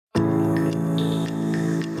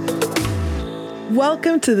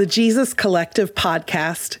Welcome to the Jesus Collective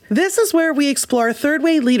podcast. This is where we explore third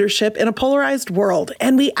way leadership in a polarized world,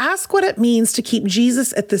 and we ask what it means to keep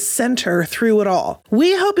Jesus at the center through it all.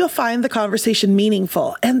 We hope you'll find the conversation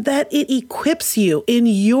meaningful and that it equips you in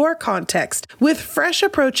your context with fresh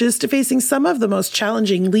approaches to facing some of the most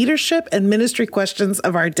challenging leadership and ministry questions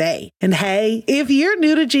of our day. And hey, if you're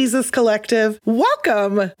new to Jesus Collective,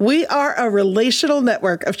 welcome! We are a relational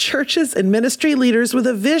network of churches and ministry leaders with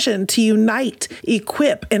a vision to unite,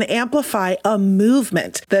 equip, and amplify a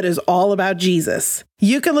movement that is all about Jesus.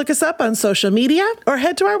 You can look us up on social media or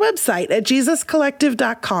head to our website at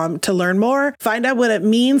JesusCollective.com to learn more, find out what it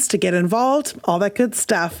means to get involved, all that good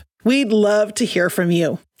stuff. We'd love to hear from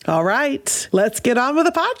you. All right, let's get on with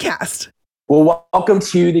the podcast. Well, welcome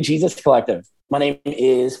to the Jesus Collective. My name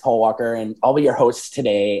is Paul Walker, and I'll be your host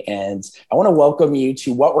today. And I want to welcome you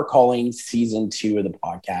to what we're calling season 2 of the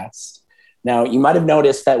podcast. Now, you might have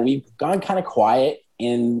noticed that we've gone kind of quiet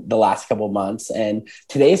in the last couple of months, and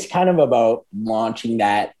today's kind of about launching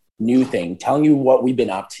that new thing, telling you what we've been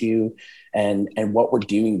up to and what we're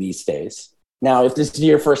doing these days. Now, if this is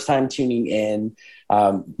your first time tuning in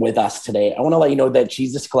with us today, I want to let you know that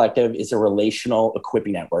Jesus Collective is a relational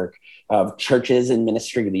equipping network of churches and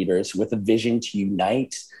ministry leaders with a vision to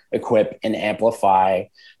unite, equip, and amplify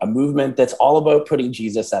a movement that's all about putting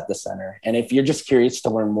Jesus at the center. And if you're just curious to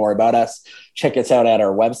learn more about us, check us out at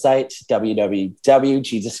our website,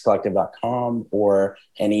 www.jesuscollective.com, or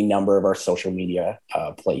any number of our social media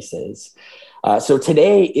places. So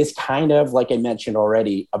today is kind of, like I mentioned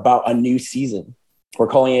already, about a new season. We're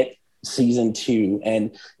calling it season 2.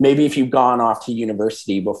 And maybe if you've gone off to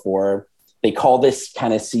university before, they call this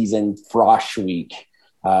kind of season Frosh Week.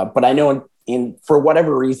 But I know for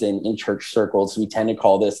whatever reason in church circles, we tend to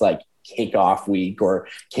call this like kickoff week or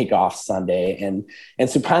kickoff Sunday. And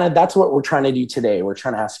so kind of that's what we're trying to do today. We're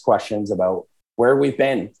trying to ask questions about where we've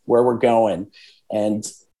been, where we're going. And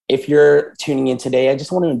if you're tuning in today, I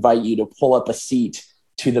just want to invite you to pull up a seat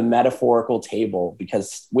to the metaphorical table,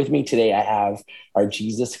 because with me today, I have our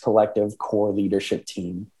Jesus Collective core leadership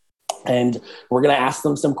team. And we're going to ask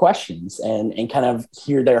them some questions and kind of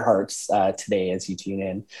hear their hearts today as you tune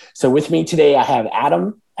in. So with me today, I have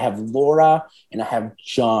Adam, I have Laura, and I have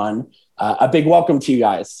John. A big welcome to you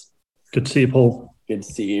guys. Good to see you, Paul. Good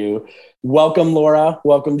to see you. Welcome, Laura.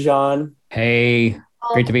 Welcome, John. Hey,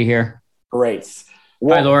 great to be here. Great.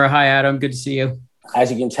 Well, hi, Laura. Hi, Adam. Good to see you.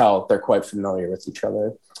 As you can tell, they're quite familiar with each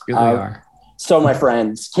other. Here we are. So, my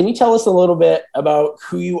friends, can you tell us a little bit about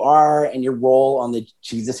who you are and your role on the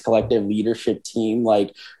Jesus Collective leadership team?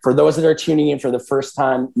 Like, for those that are tuning in for the first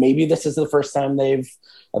time, maybe this is the first time they've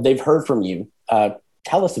heard from you.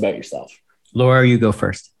 Tell us about yourself. Laura, you go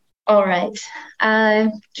first. All right.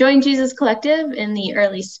 Joined Jesus Collective in the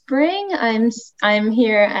early spring. I'm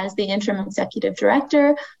here as the interim executive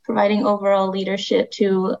director, providing overall leadership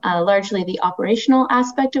to largely the operational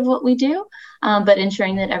aspect of what we do, but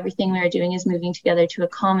ensuring that everything we are doing is moving together to a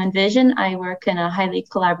common vision. I work in a highly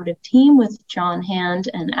collaborative team with John Hand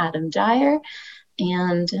and Adam Dyer,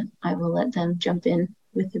 and I will let them jump in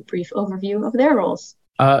with a brief overview of their roles.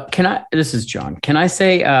 This is John. Can I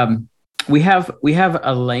say, we have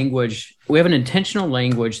a language, we have an intentional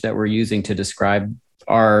language that we're using to describe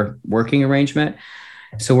our working arrangement.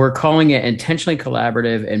 So we're calling it intentionally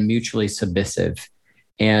collaborative and mutually submissive.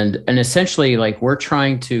 And essentially, like, we're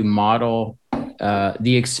trying to model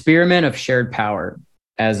the experiment of shared power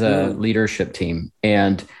as a leadership team.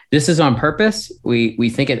 And this is on purpose.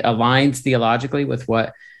 We think it aligns theologically with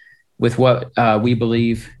what we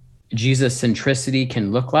believe Jesus centricity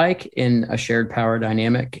can look like in a shared power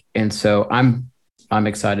dynamic. And so I'm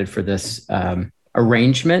excited for this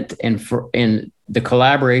arrangement and the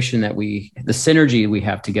collaboration the synergy we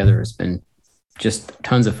have together has been just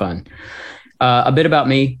tons of fun. A bit about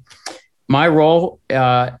me. My role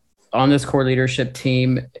on this core leadership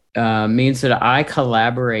team means that I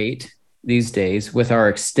collaborate these days with our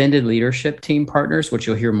extended leadership team partners, which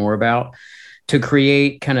you'll hear more about, to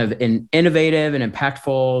create kind of an innovative and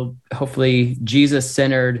impactful, hopefully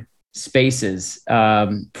Jesus-centered spaces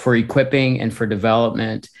for equipping and for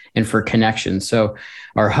development and for connection. So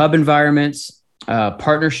our hub environments,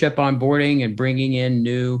 partnership onboarding and bringing in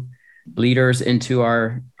new leaders into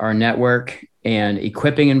our network, and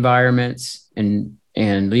equipping environments and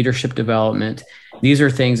leadership development. These are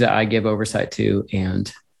things that I give oversight to and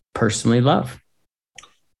personally love.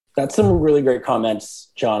 That's some really great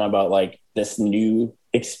comments, John, about like this new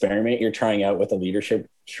experiment you're trying out with a leadership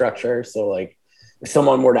structure. So like, if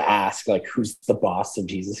someone were to ask, like, who's the boss of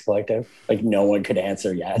Jesus Collective, like, no one could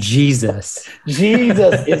answer yes. Jesus.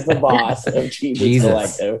 Jesus is the boss of Jesus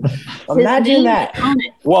Collective. Imagine that.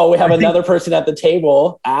 Well, we have another person at the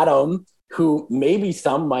table, Adam, who maybe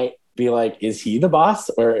some might be like, is he the boss,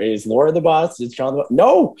 or is Laura the boss? Is John the boss?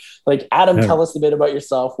 No. Like, Adam, tell us a bit about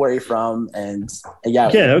yourself, where you're from, and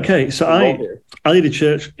okay. So I lead a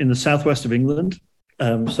church in the southwest of England.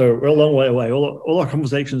 So we're a long way away. All our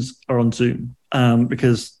conversations are on Zoom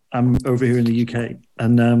because I'm over here in the UK.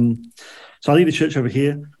 And so I lead a church over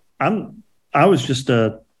here. I was just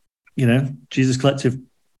a, Jesus Collective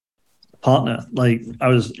partner. Like, I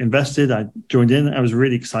was invested. I joined in. I was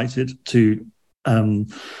really excited to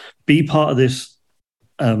be part of this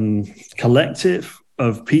collective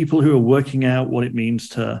of people who are working out what it means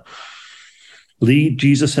to lead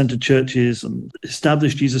Jesus-centered churches and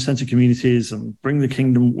establish Jesus-centered communities and bring the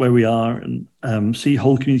kingdom where we are and see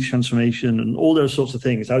whole community transformation and all those sorts of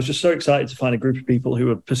things. I was just so excited to find a group of people who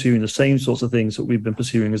are pursuing the same sorts of things that we've been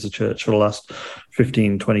pursuing as a church for the last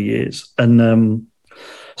 15, 20 years. And when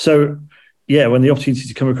the opportunity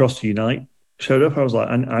to come across to Unite showed up, I was like,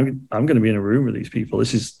 I'm going to be in a room with these people.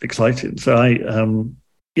 This is exciting. So I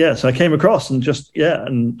came across and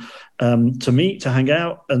to meet, to hang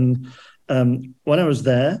out. And when I was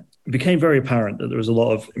there, it became very apparent that there was a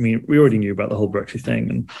lot of, we already knew about the whole Brexit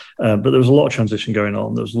thing, but there was a lot of transition going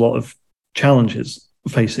on. There was a lot of challenges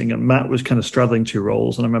facing, and Matt was kind of straddling two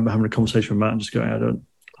roles. And I remember having a conversation with Matt and just going,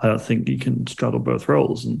 I don't think you can straddle both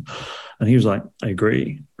roles. And he was like, I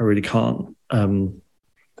agree. I really can't. Can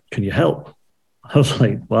you help? I was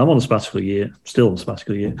like, well, I'm on a sabbatical year, still on a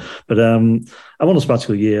sabbatical year, but I'm on a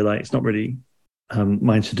sabbatical year. Like, it's not really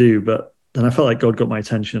mine to do, but then I felt like God got my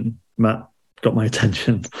attention. Matt got my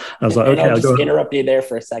attention. I was like, okay, I'll just interrupt you there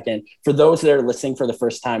for a second. For those that are listening for the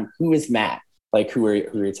first time, who is Matt? Like, who are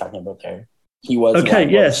you talking about there? He was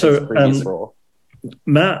so previous role.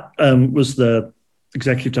 Matt was the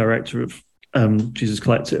executive director of Jesus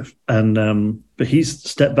Collective, and but he's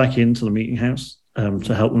stepped back into the meeting house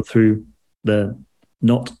to help them through the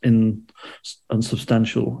not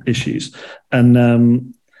unsubstantial issues,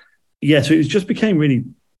 and so it just became really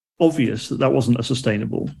obvious that wasn't a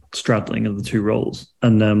sustainable straddling of the two roles.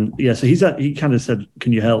 And so he kind of said,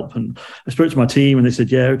 can you help? And I spoke to my team and they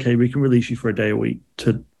said, yeah, okay, we can release you for a day a week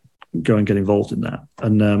to go and get involved in that.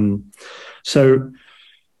 And so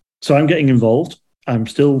I'm getting involved. I'm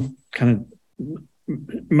still kind of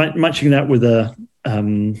matching that with a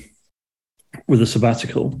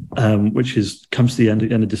sabbatical, which comes to the end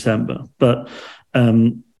of December. But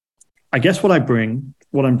I guess what I'm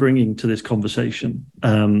bringing to this conversation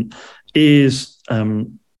is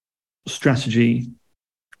strategy,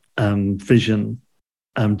 vision,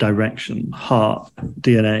 direction, heart,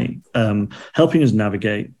 DNA, helping us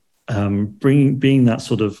navigate, being that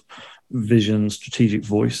sort of vision, strategic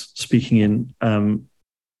voice, speaking in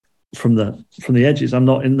from the edges. I'm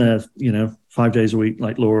not in there, 5 days a week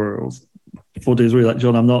like Laura, or 4 days a week like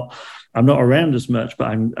John. I'm not around as much, but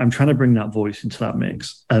I'm trying to bring that voice into that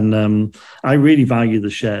mix. And I really value the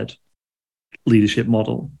shared leadership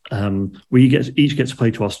model. We each get to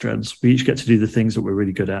play to our strengths. We each get to do the things that we're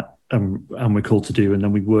really good at and we're called to do. And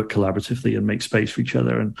then we work collaboratively and make space for each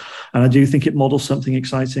other. And I do think it models something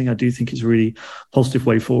exciting. I do think it's a really positive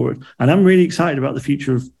way forward. And I'm really excited about the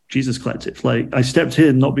future of Jesus Collective. Like, I stepped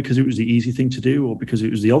in not because it was the easy thing to do or because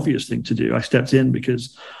it was the obvious thing to do. I stepped in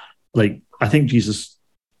because, I think Jesus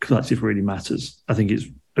Collective really matters. I think it's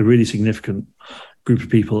a really significant group of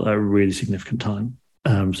people at a really significant time.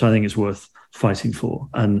 So I think it's worth fighting for.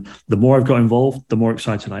 And the more I've got involved, the more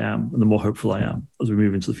excited I am and the more hopeful I am as we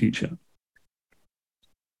move into the future.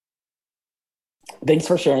 Thanks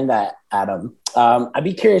for sharing that, Adam. I'd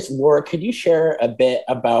be curious, Laura, could you share a bit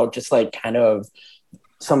about just kind of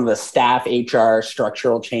some of the staff, HR,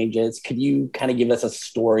 structural changes? Could you kind of give us a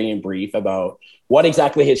story in brief about what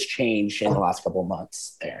exactly has changed in the last couple of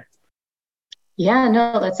months there? Yeah,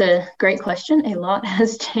 no, that's a great question. A lot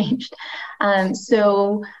has changed.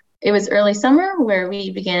 So it was early summer where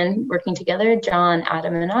we began working together, John,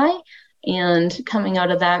 Adam, and I, and coming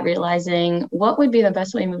out of that, realizing what would be the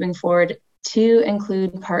best way moving forward to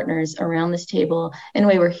include partners around this table in a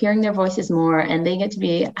way we're hearing their voices more and they get to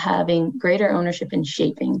be having greater ownership in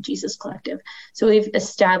shaping Jesus Collective. So we've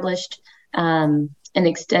established a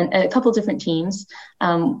couple different teams.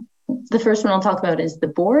 The first one I'll talk about is the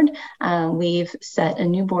board. We've set a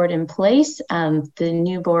new board in place. The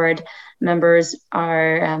new board members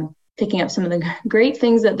are picking up some of the great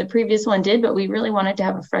things that the previous one did, but we really wanted to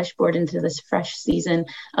have a fresh board into this fresh season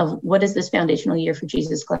of what is this foundational year for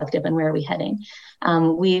Jesus Collective and where are we heading.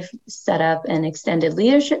 We've set up an extended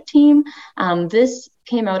leadership team. This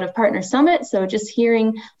came out of Partner Summit. So just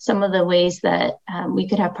hearing some of the ways that we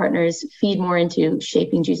could have partners feed more into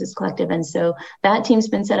shaping Jesus Collective. And so that team's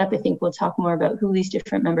been set up. I think we'll talk more about who these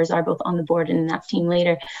different members are both on the board and in that team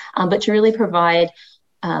later, but to really provide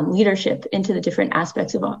leadership into the different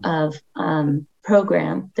aspects of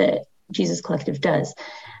program that Jesus Collective does.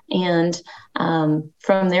 And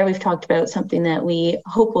from there, we've talked about something that we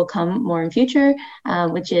hope will come more in future,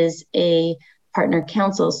 which is a partner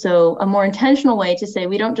council. So a more intentional way to say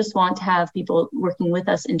we don't just want to have people working with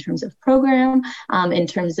us in terms of program, in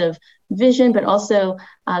terms of vision, but also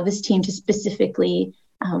this team to specifically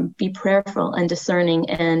be prayerful and discerning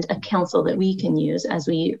and a counsel that we can use as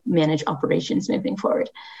we manage operations moving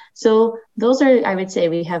forward. So those are, I would say,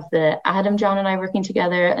 we have Adam, John, and I working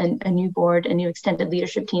together, a new board, a new extended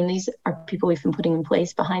leadership team. These are people we've been putting in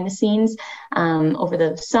place behind the scenes over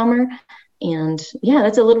the summer. And yeah,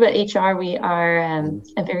 that's a little bit HR. We are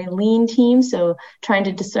a very lean team. So trying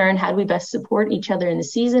to discern how do we best support each other in the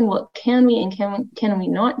season? What can we and can we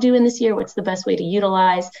not do in this year? What's the best way to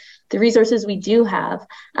utilize the resources we do have,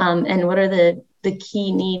 and what are the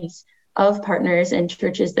key needs of partners and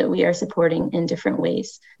churches that we are supporting in different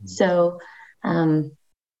ways. So,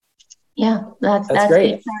 yeah, that's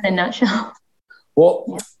great. In a nutshell. Well,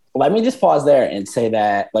 yeah. Let me just pause there and say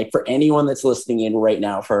that, like, for anyone that's listening in right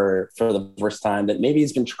now for the first time that maybe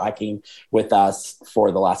has been tracking with us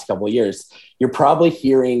for the last couple of years, you're probably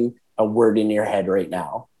hearing a word in your head right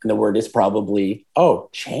now. And the word is probably,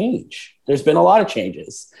 change. There's been a lot of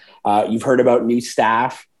changes. You've heard about new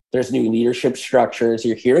staff. There's new leadership structures.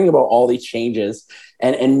 You're hearing about all these changes.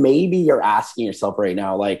 And maybe you're asking yourself right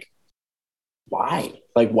now, like, why?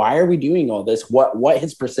 Like, why are we doing all this? What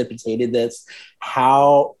has precipitated this?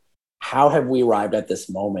 How have we arrived at this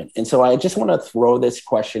moment? And so I just want to throw this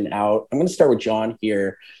question out. I'm going to start with John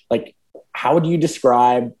here. Like, how would you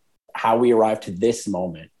describe how we arrived to this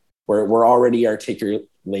moment where we're already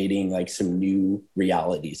articulating like some new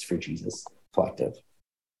realities for Jesus Collective?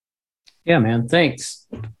 Yeah, man. Thanks.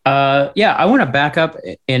 I want to back up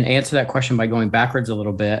and answer that question by going backwards a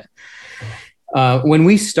little bit. When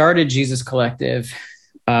we started Jesus Collective,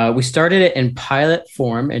 we started it in pilot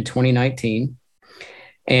form in 2019,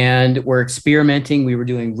 and we're experimenting. We were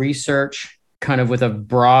doing research kind of with a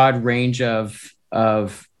broad range of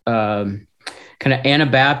kind of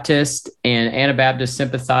Anabaptist and Anabaptist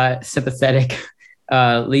sympathetic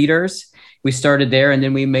leaders. We started there, and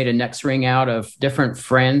then we made a next ring out of different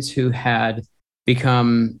friends who had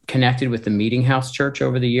become connected with the Meeting House Church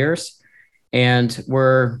over the years. And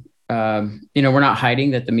we're not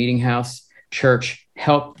hiding that the Meeting House Church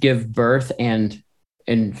helped give birth and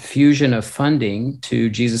infusion of funding to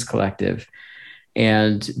Jesus Collective,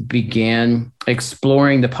 and began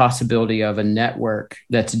exploring the possibility of a network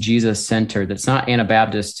that's Jesus-centered, that's not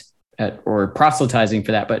Anabaptist or proselytizing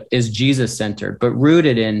for that, but is Jesus-centered, but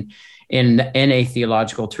rooted in a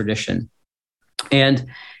theological tradition. And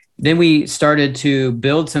then we started to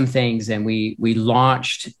build some things, and we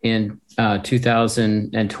launched in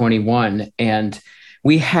 2021, and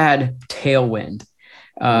we had tailwind.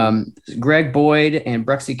 Greg Boyd and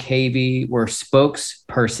Bruxy Cavey were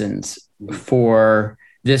spokespersons for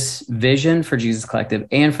this vision for Jesus Collective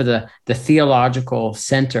and for the theological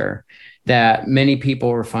center that many people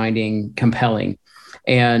were finding compelling.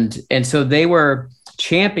 And so they were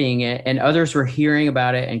championing it, and others were hearing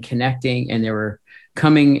about it and connecting, and they were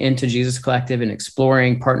coming into Jesus Collective and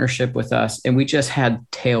exploring partnership with us. And we just had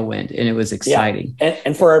tailwind, and it was exciting. Yeah.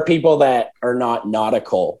 And for our people that are not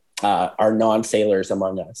nautical, our non-sailors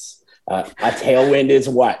among us, a tailwind is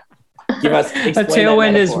what? Give us a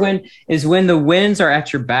tailwind is when the winds are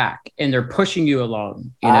at your back and they're pushing you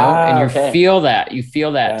along, and you feel that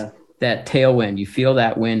that tailwind, you feel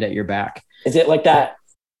that wind at your back. Is it like that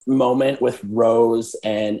moment with Rose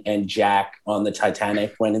and Jack on the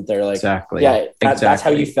Titanic when they're like, exactly. Yeah, that's how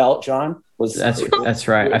you felt, John? That's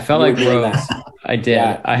right. I felt like Rose. I did.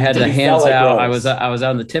 Yeah. I had the hands out. Rose. I was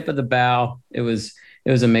on the tip of the bow. It was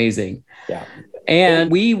amazing. Yeah.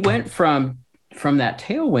 And we went from that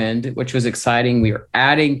tailwind, which was exciting. We were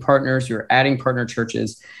adding partners, we were adding partner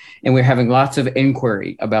churches, and we were having lots of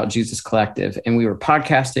inquiry about Jesus Collective. And we were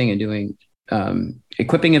podcasting and doing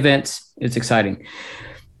equipping events. It's exciting.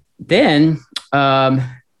 Then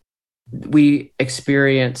we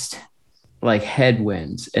experienced like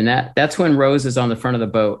headwinds, and that's when Rose is on the front of the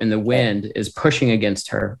boat and the wind is pushing against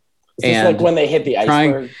her. Is this like when they hit the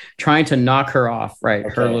iceberg? Trying to knock her off, right?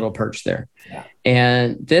 Okay. Her little perch there. Yeah.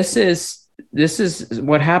 And this is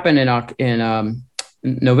what happened in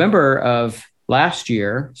November of last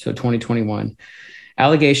year, so 2021.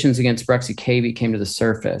 Allegations against Bruxy Cavey came to the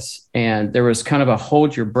surface, and there was kind of a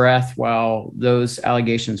hold your breath while those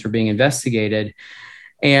allegations were being investigated,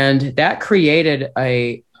 and that created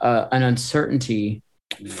an uncertainty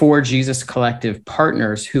for Jesus Collective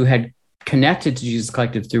partners who had connected to Jesus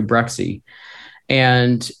Collective through Bruxy.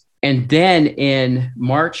 And then in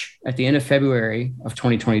March, at the end of February of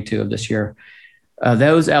 2022 of this year,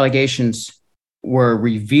 those allegations were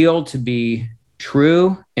revealed to be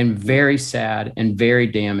true and very sad and very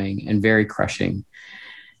damning and very crushing.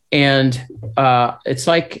 And it's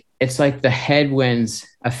like the headwinds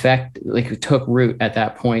effect took root at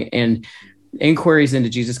that point, and inquiries into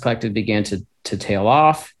Jesus Collective began to tail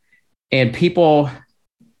off, and people,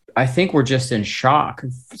 I think, were just in shock,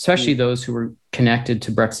 especially those who were connected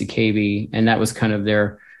to Bruxy Cavey, and that was kind of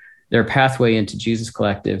their pathway into Jesus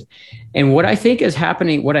Collective. And what I think is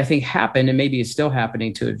happening, what I think happened, and maybe is still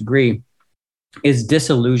happening to a degree, is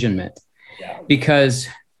disillusionment. Yeah. Because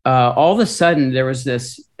all of a sudden there was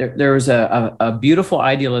a beautiful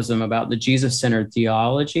idealism about the Jesus-centered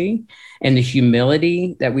theology and the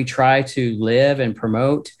humility that we try to live and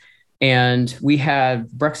promote. And we had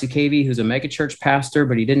Bruxy Cavey, who's a megachurch pastor,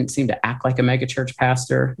 but he didn't seem to act like a megachurch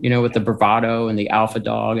pastor, with the bravado and the alpha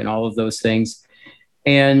dog and all of those things.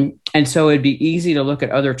 And so it'd be easy to look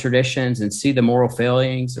at other traditions and see the moral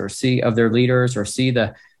failings or see of their leaders or see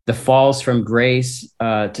the falls from grace,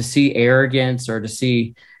 to see arrogance or to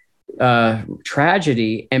see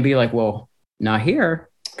tragedy and be like, well, not here.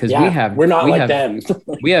 Because we're not like them.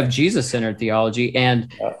 We have Jesus-centered theology,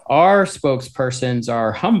 and our spokespersons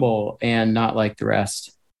are humble and not like the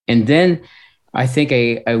rest. And then I think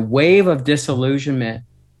a wave of disillusionment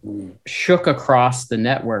shook across the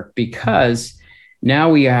network, because now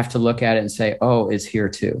we have to look at it and say, oh, it's here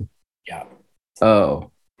too. Yeah.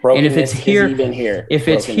 Oh. And if it's here, if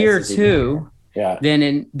it's here too,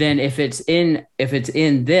 then if it's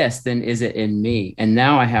in this, then is it in me? And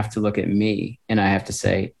now I have to look at me and I have to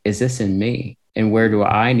say, is this in me? And where do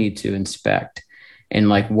I need to inspect? And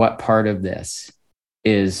what part of this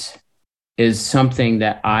is something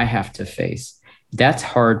that I have to face? That's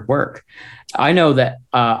hard work. I know that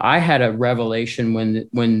I had a revelation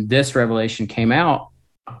when this revelation came out.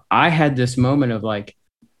 I had this moment of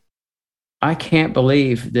I can't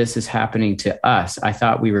believe this is happening to us. I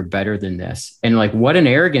thought we were better than this. And what an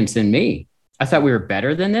arrogance in me. I thought we were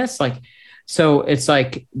better than this. So it's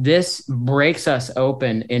this breaks us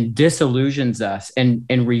open and disillusions us and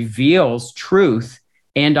reveals truth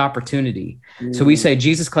and opportunity. So we say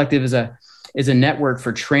Jesus Collective is a network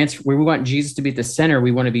for where we want Jesus to be at the center. We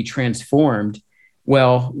want to be transformed.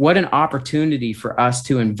 Well, what an opportunity for us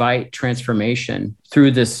to invite transformation through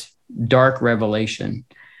this dark revelation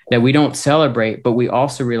that we don't celebrate, but we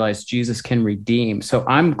also realize Jesus can redeem. So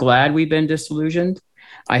I'm glad we've been disillusioned.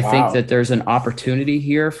 I think that there's an opportunity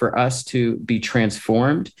here for us to be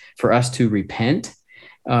transformed, for us to repent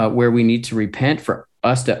where we need to repent, for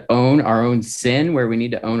us to own our own sin where we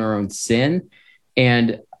need to own our own sin.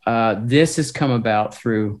 And this has come about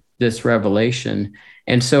through this revelation.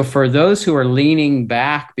 And so for those who are leaning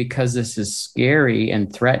back because this is scary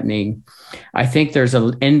and threatening, I think there's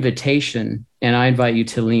an invitation, and I invite you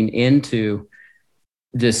to lean into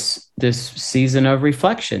this season of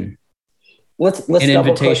reflection. Let's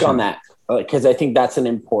double click on that, because I think that's an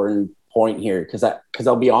important point here. Because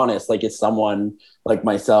I'll be honest, as someone like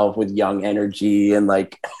myself with young energy and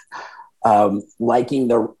liking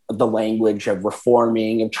the language of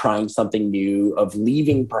reforming, of trying something new, of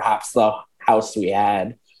leaving perhaps the house we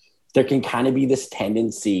had, there can kind of be this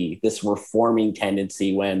tendency, this reforming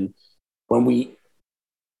tendency when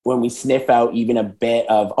we sniff out even a bit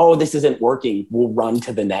of, oh, this isn't working, we'll run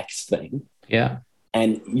to the next thing. Yeah.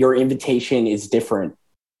 And your invitation is different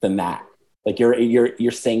than that.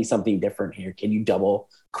 You're saying something different here. Can you double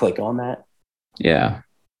click on that? Yeah.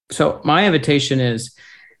 So my invitation is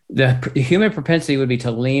the human propensity would be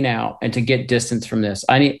to lean out and to get distance from this.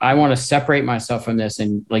 I want to separate myself from this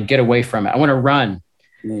and get away from it. I want to run.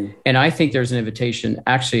 And I think there's an invitation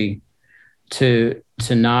actually to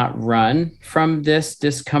not run from this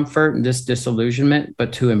discomfort and this disillusionment,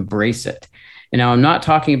 but to embrace it. And now I'm not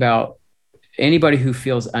talking about anybody who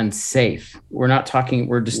feels unsafe.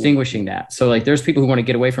 We're distinguishing that. So there's people who want to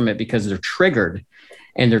get away from it because they're triggered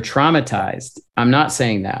and they're traumatized. I'm not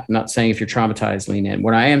saying that. I'm not saying if you're traumatized, lean in.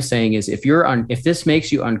 What I am saying is if this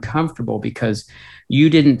makes you uncomfortable because you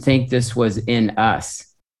didn't think this was in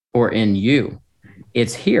us or in you,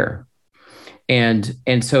 it's here.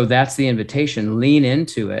 And so that's the invitation. Lean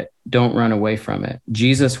into it. Don't run away from it.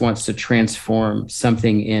 Jesus wants to transform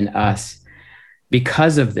something in us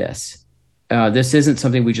because of this. This isn't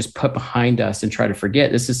something we just put behind us and try to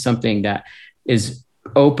forget. This is something that is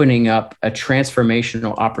opening up a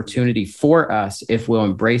transformational opportunity for us if we'll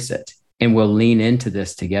embrace it and we'll lean into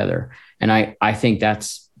this together. And I think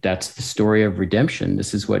that's the story of redemption.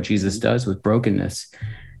 This is what Jesus does with brokenness.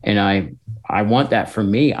 And I want that for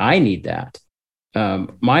me. I need that.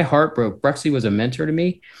 My heart broke. Bruxy was a mentor to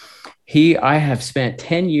me. I have spent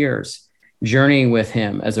 10 years journeying with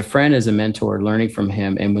him as a friend, as a mentor, learning from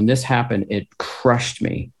him. And when this happened, it crushed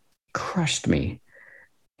me.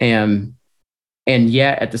 And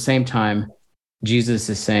yet at the same time, Jesus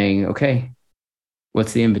is saying, okay,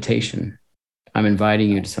 what's the invitation? I'm inviting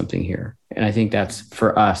you to something here. And I think that's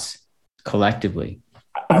for us collectively.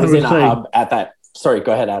 I was in a hub at that. Sorry,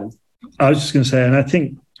 go ahead, Adam. I was just going to say, and I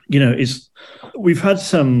think,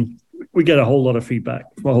 we get a whole lot of feedback,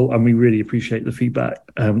 and we really appreciate the feedback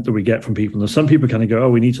that we get from people. And some people kind of go, oh,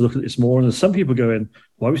 we need to look at this more. And there's some people going,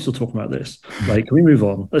 why are we still talking about this? Like, can we move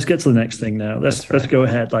on? Let's get to the next thing now. Let's go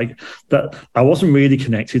ahead. Like that. I wasn't really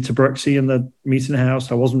connected to Bruxy in the meeting house.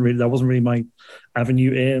 That wasn't really my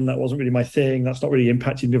avenue in. That wasn't really my thing. That's not really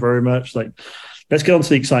impacted me very much. Like, let's get on to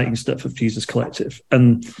the exciting stuff of Jesus Collective.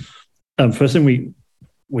 And first thing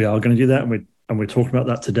we are going to do that, and we're talking about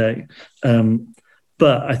that today.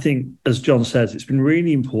 But I think, as John says, it's been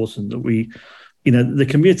really important that there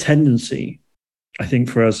can be a tendency, I think,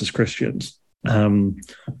 for us as Christians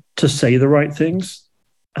to say the right things,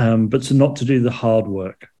 but to do the hard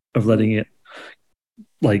work of letting it,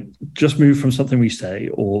 like, just move from something we say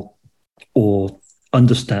or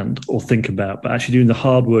understand or think about, but actually doing the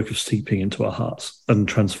hard work of seeping into our hearts and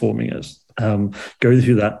transforming us, going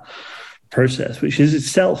through that process, which is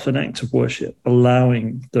itself an act of worship,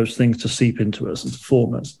 allowing those things to seep into us and to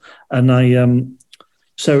form us. And I'd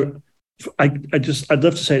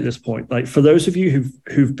love to say at this point, like, for those of you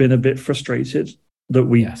who've been a bit frustrated that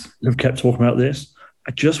we have kept talking about this,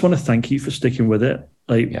 I just want to thank you for sticking with it.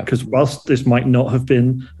 Because whilst this might not have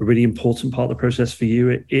been a really important part of the process for you,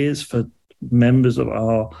 it is for members of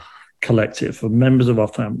our collective, for members of our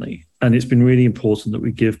family. And it's been really important that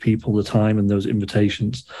we give people the time and those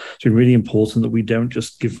invitations. It's been really important that we don't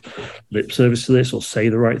just give lip service to this or say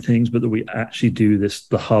the right things, but that we actually do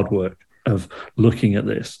the hard work of looking at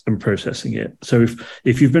this and processing it. So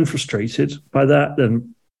if you've been frustrated by that,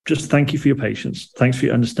 then just thank you for your patience. Thanks for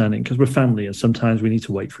your understanding, because we're family and sometimes we need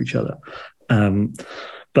to wait for each other.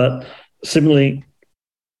 But similarly,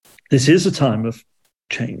 this is a time of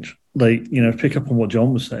change. Pick up on what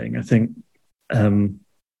John was saying. I think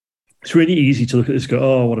it's really easy to look at this and go,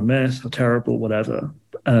 oh, what a mess, how terrible, whatever.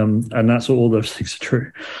 And that's all those things are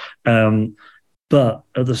true. But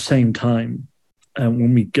at the same time,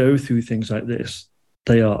 when we go through things like this,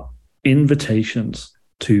 they are invitations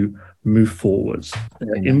to move forwards.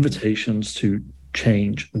 They're invitations to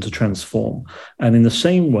change and to transform. And in the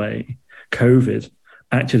same way, COVID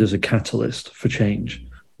acted as a catalyst for change.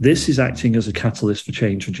 This is acting as a catalyst for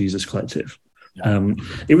change for Jesus Collective.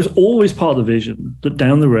 It was always part of the vision that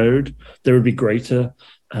down the road there would be greater,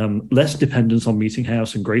 less dependence on Meeting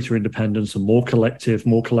House and greater independence and more collective,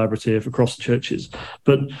 more collaborative across the churches.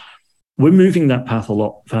 But we're moving that path a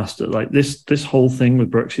lot faster. Like this whole thing with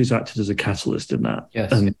Bruxy's acted as a catalyst in that.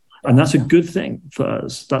 Yes. And that's a good thing for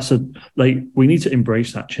us. We need to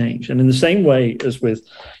embrace that change. And in the same way as with,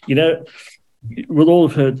 we'll all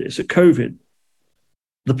have heard this at COVID,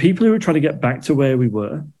 the people who are trying to get back to where we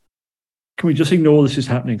were, can we just ignore this is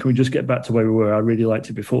happening? Can we just get back to where we were? I really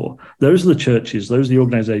liked it before. Those are the churches, those are the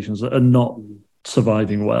organizations that are not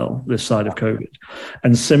surviving well this side of COVID.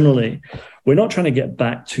 And similarly, we're not trying to get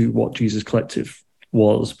back to what Jesus Collective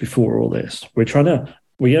was before all this.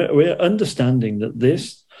 We're understanding that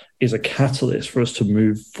this is a catalyst for us to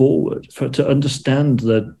move forward, to understand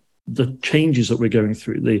the changes that we're going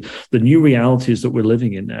through, the new realities that we're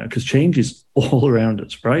living in now, because change is all around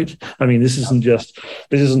us, right? I mean, this isn't just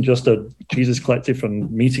a Jesus Collective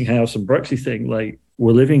and Meeting House and Bruxy thing. Like,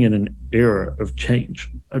 we're living in an era of change,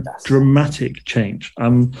 a dramatic change.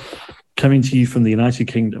 I'm coming to you from the United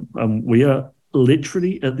Kingdom. We are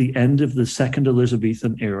literally at the end of the Second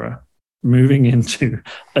Elizabethan era, moving into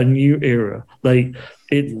a new era.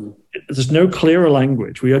 There's no clearer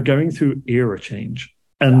language. We are going through era change.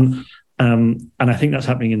 And I think that's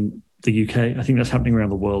happening in the UK. I think that's happening around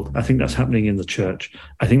the world. I think that's happening in the church.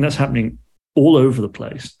 I think that's happening all over the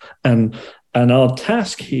place. And our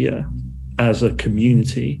task here as a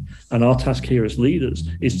community and our task here as leaders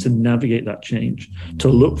is to navigate that change, to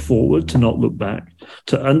look forward, to not look back,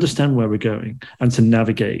 to understand where we're going and to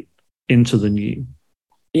navigate into the new.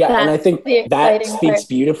 Yeah, and I That's think the that exciting speaks part.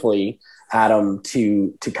 beautifully, Adam,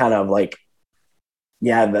 to kind of like,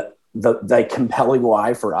 yeah, the compelling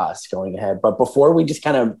why for us going ahead. But before we just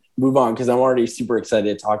kind of move on, because I'm already super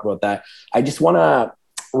excited to talk about that, I just want to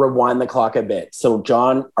rewind the clock a bit. So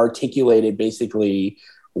John articulated basically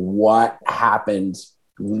what happened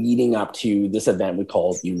leading up to this event we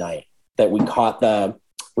called Unite, that we caught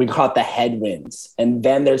the headwinds, and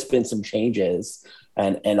then there's been some changes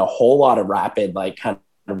and a whole lot of rapid like kind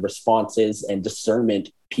of responses and discernment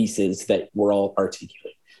pieces that we're all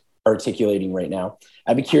articulating right now.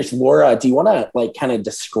 I'd be curious, Laura, do you want to like kind of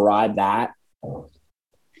describe that?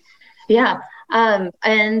 Yeah.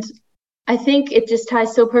 And I think it just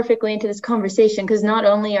ties so perfectly into this conversation, because not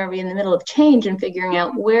only are we in the middle of change and figuring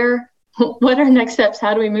out what are next steps,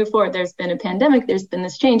 how do we move forward? There's been a pandemic, there's been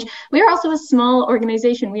this change. We are also a small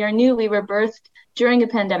organization. We are new, we were birthed during a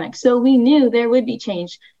pandemic. So we knew there would be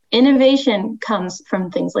change. Innovation comes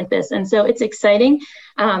from things like this. And so it's exciting.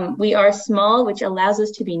 We are small, which allows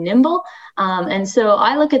us to be nimble. And so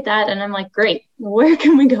I look at that and I'm like, great, where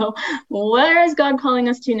can we go? Where is God calling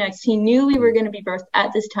us to next? He knew we were going to be birthed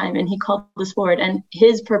at this time, and he called us forward, and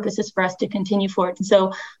his purpose is for us to continue forward. And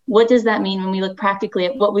so what does that mean when we look practically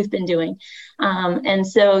at what we've been doing? And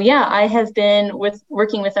so, yeah, I have been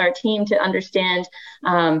working with our team to understand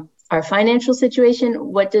our financial situation.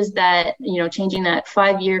 What does that, changing that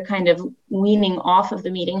 5-year kind of weaning off of the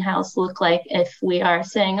meeting house look like if we are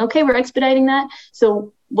saying, okay, we're expediting that.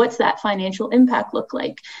 So what's that financial impact look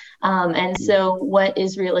like? And so what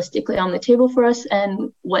is realistically on the table for us,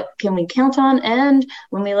 and what can we count on? And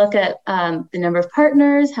when we look at the number of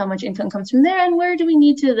partners, how much income comes from there, and where do we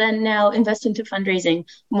need to then now invest into fundraising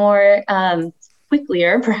more quickly,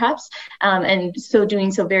 perhaps, and so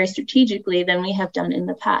doing so very strategically than we have done in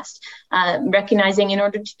the past. Recognizing in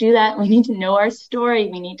order to do that, we need to know our story,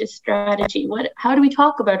 we need a strategy. How do we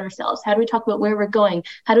talk about ourselves? How do we talk about where we're going?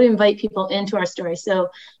 How do we invite people into our story? So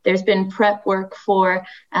there's been prep work for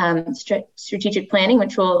strategic planning,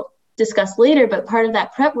 which we'll discuss later, but part of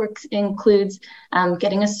that prep work includes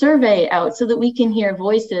getting a survey out so that we can hear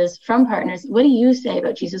voices from partners. What do you say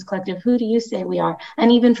about Jesus Collective? Who do you say we are?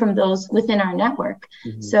 And even from those within our network.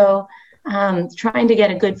 Mm-hmm. So trying to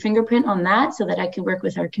get a good fingerprint on that so that I can work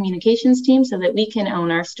with our communications team so that we can own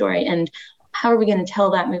our story. And how are we going to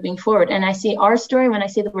tell that moving forward? And I see our story, when I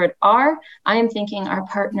say the word our, I am thinking our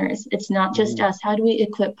partners. It's not just us. How do we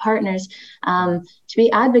equip partners to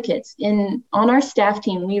be advocates? On our staff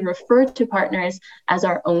team, we refer to partners as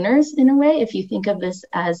our owners in a way. If you think of this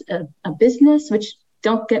as a business, which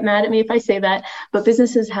don't get mad at me if I say that, but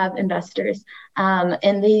businesses have investors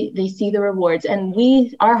and they see the rewards. And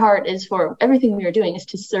our heart is for everything we are doing is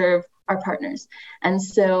to serve our partners. And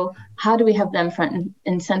so how do we have them front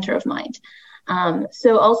and center of mind?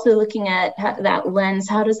 So also looking at that lens,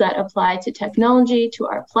 how does that apply to technology, to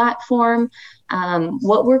our platform?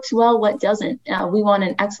 What works well, what doesn't? We want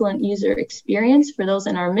an excellent user experience for those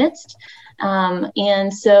in our midst.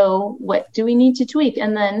 And so what do we need to tweak?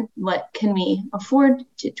 And then what can we afford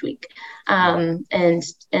to tweak and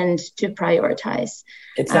to prioritize?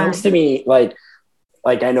 It sounds to me like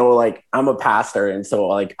I know, like I'm a pastor, and so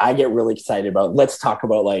like I get really excited about, let's talk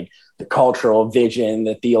about like the cultural vision,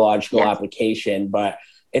 the theological application. But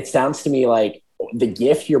it sounds to me like the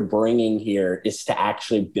gift you're bringing here is to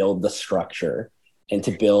actually build the structure and to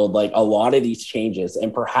build like a lot of these changes.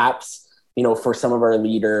 And perhaps, for some of our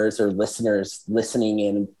leaders or listeners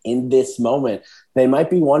listening in this moment, they might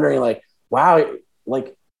be wondering like, wow,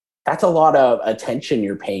 like that's a lot of attention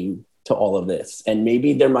you're paying to all of this. And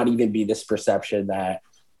maybe there might even be this perception that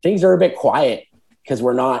things are a bit quiet because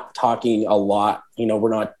we're not talking a lot. We're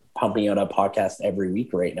not pumping out a podcast every week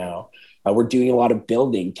right now. We're doing a lot of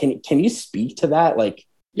building. Can you speak to that? Like,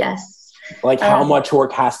 yes. Like how much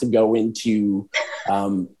work has to go into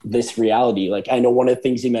this reality? Like, I know one of the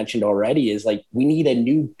things you mentioned already is like, we need a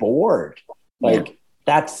new board. Like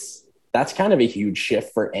that's kind of a huge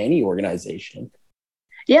shift for any organization.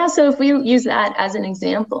 Yeah, so if we use that as an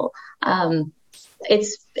example,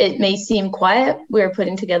 it may seem quiet. We're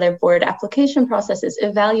putting together board application processes,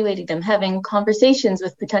 evaluating them, having conversations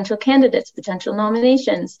with potential candidates, potential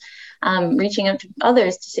nominations, reaching out to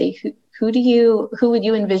others to say, who would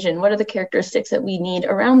you envision? What are the characteristics that we need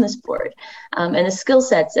around this board, and the skill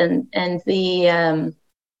sets and the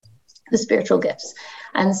spiritual gifts.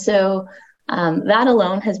 And so that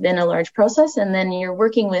alone has been a large process. And then you're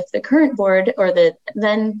working with the current board or the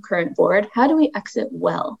then current board. How do we exit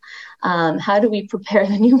well? How do we prepare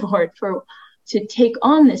the new board take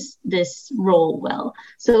on this role well.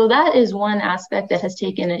 So that is one aspect that has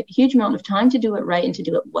taken a huge amount of time to do it right and to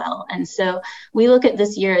do it well. And so we look at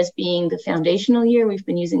this year as being the foundational year. We've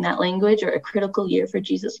been using that language, or a critical year for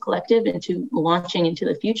Jesus Collective into launching into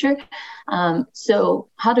the future. So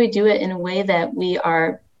how do we do it in a way that we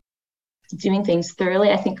are doing things thoroughly?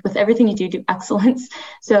 I think with everything you do excellence.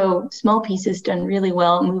 So small pieces done really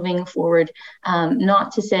well, moving forward,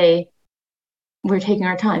 not to say we're taking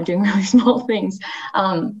our time doing really small things,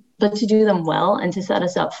 but to do them well and to set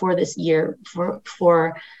us up for this year,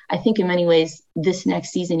 for I think in many ways, this next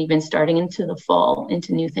season, even starting into the fall,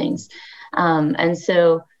 into new things. And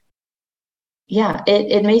so, yeah,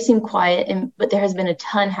 it may seem quiet, but there has been a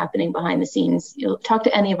ton happening behind the scenes. You'll talk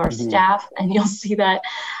to any of our staff and you'll see that.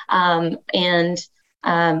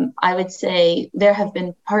 I would say there have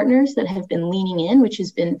been partners that have been leaning in, which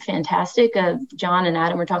has been fantastic. John and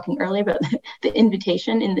Adam were talking earlier about the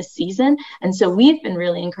invitation in this season. And so we've been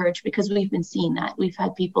really encouraged because we've been seeing that. We've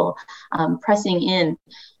had people pressing in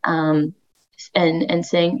and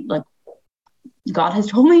saying, like, God has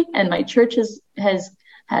told me, and my church has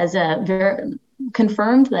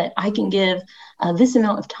confirmed that I can give this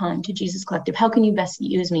amount of time to Jesus Collective. How can you best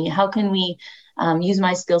use me? How can we use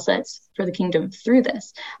my skill sets for the kingdom through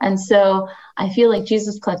this? And so I feel like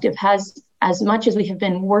Jesus Collective has, as much as we have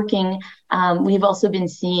been working, we've also been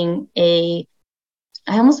seeing I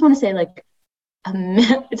almost want to say like,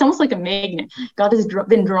 it's almost like a magnet. God has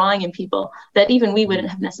been drawing in people that even we wouldn't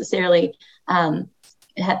have necessarily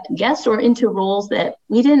guessed, or into roles that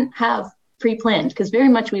we didn't have pre-planned, because very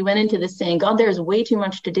much we went into this saying, God, there's way too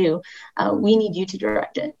much to do. We need you to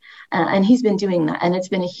direct it. And he's been doing that. And it's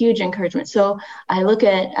been a huge encouragement. So I look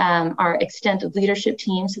at our extended leadership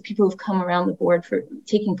team, so people who've come around the board for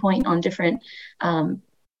taking point on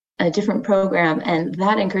a different program. And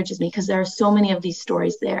that encourages me because there are so many of these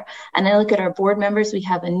stories there. And I look at our board members. We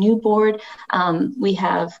have a new board. We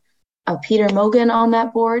have Peter Mogan on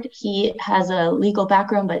that board. He has a legal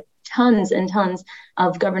background, but tons and tons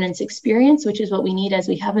of governance experience, which is what we need as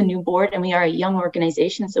we have a new board and we are a young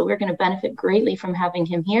organization. So we're going to benefit greatly from having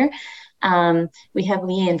him here. We have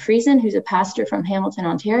Leanne Friesen, who's a pastor from Hamilton,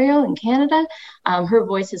 Ontario in Canada. Her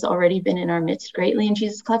voice has already been in our midst greatly in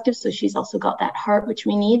Jesus Collective. So she's also got that heart, which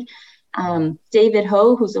we need. David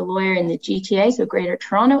Ho, who's a lawyer in the GTA, so Greater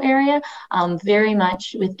Toronto area, very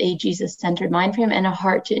much with a Jesus-centered mind frame and a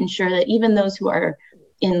heart to ensure that even those who are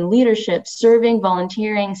in leadership, serving,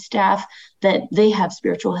 volunteering, staff, that they have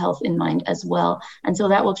spiritual health in mind as well. And so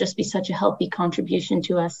that will just be such a healthy contribution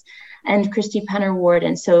to us. And Christy Penner Ward,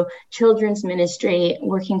 and so children's ministry,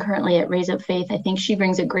 working currently at Raise Up Faith. I think she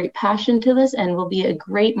brings a great passion to this and will be a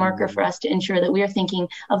great marker for us to ensure that we are thinking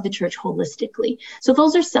of the church holistically. So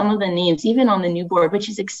those are some of the names, even on the new board, which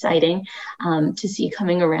is exciting to see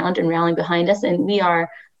coming around and rallying behind us. And we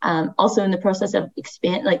are also in the process of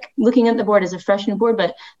looking at the board as a fresh new board,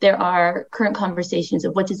 but there are current conversations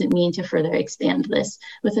of what does it mean to further expand this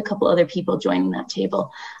with a couple other people joining that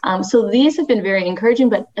table. So these have been very encouraging,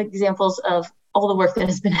 but examples of all the work that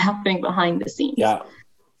has been happening behind the scenes. Yeah.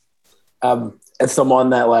 As someone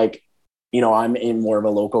that I'm in more of a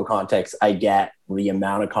local context, I get the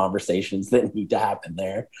amount of conversations that need to happen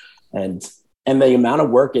there. And the amount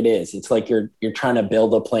of work it is, it's like you're trying to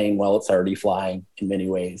build a plane while it's already flying in many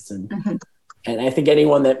ways. And and I think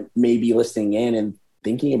anyone that may be listening in and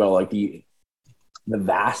thinking about the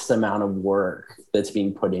vast amount of work that's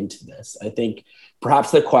being put into this, I think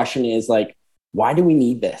perhaps the question is why do we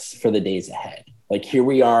need this for the days ahead? Here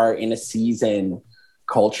we are in a season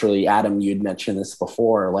culturally. Adam, you'd mentioned this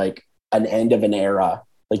before, an end of an era.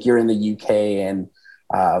 You're in the UK and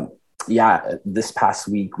this past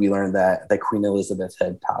week we learned that Queen Elizabeth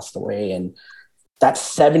had passed away, and that's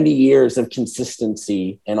 70 years of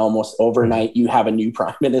consistency, and almost overnight you have a new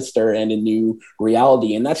prime minister and a new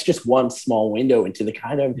reality. And that's just one small window into the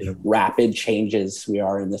kind of rapid changes we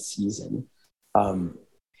are in this season.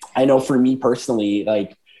 I know for me personally,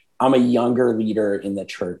 I'm a younger leader in the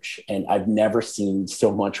church, and I've never seen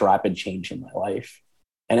so much rapid change in my life.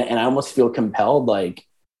 And I almost feel compelled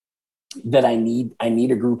that I need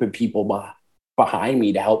a group of people behind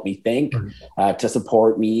me to help me think, to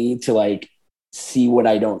support me, to see what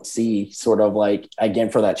I don't see, sort of again,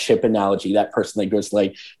 for that ship analogy, that person that goes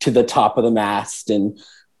to the top of the mast and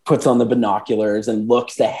puts on the binoculars and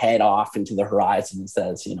looks ahead off into the horizon and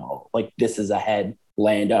says, this is ahead,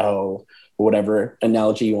 land ho, whatever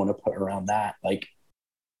analogy you want to put around that.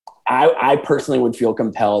 I personally would feel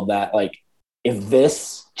compelled that if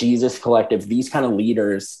this Jesus Collective, these kind of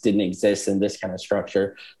leaders didn't exist in this kind of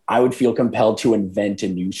structure, I would feel compelled to invent a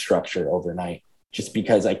new structure overnight, just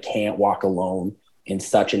because I can't walk alone in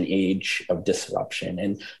such an age of disruption.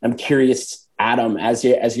 And I'm curious, Adam, as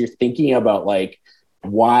you're thinking about like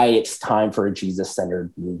why it's time for a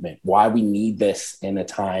Jesus-centered movement, why we need this in a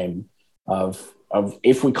time of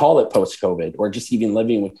if we call it post-COVID or just even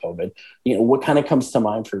living with COVID, what kind of comes to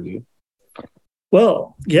mind for you?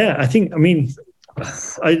 Well, yeah, I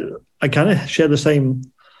kind of share the same.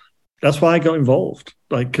 That's why I got involved,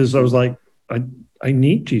 because I was like, I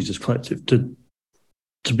need Jesus Collective to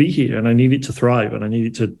be here, and I need it to thrive, and I need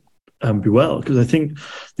it to be well, because I think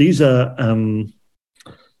these are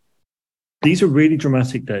really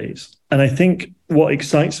dramatic days. And I think what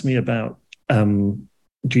excites me about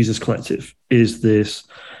Jesus Collective is this: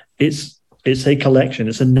 it's a collection,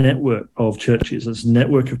 it's a network of churches, it's a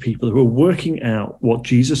network of people who are working out what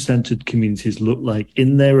Jesus-centered communities look like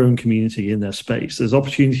in their own community, in their space. There's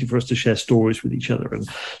opportunity for us to share stories with each other and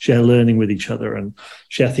share learning with each other and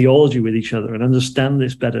share theology with each other and understand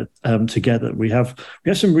this better together. We have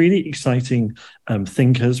some really exciting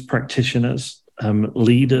thinkers, practitioners,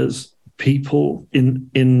 leaders, people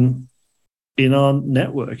in our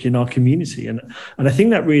network, in our community, and I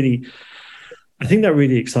think that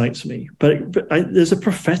really excites me. But there's a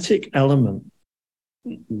prophetic element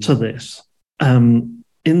to this, in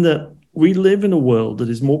that we live in a world that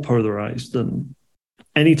is more polarized than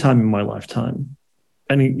any time in my lifetime.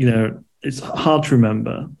 And it's hard to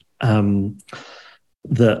remember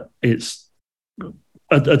that it's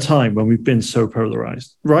a time when we've been so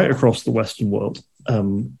polarized right across the Western world,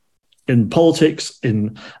 in politics,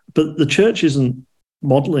 but the church isn't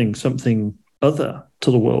modeling something other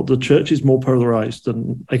to the world. The church is more polarized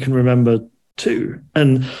than I can remember too.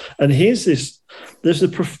 And here's this: there's a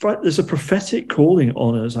prophetic calling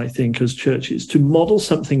on us, I think, as churches, to model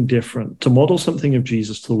something different, to model something of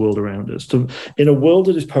Jesus to the world around us, in a world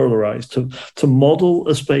that is polarized, to model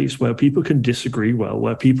a space where people can disagree well,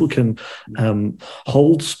 where people can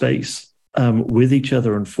hold space with each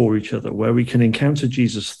other and for each other, where we can encounter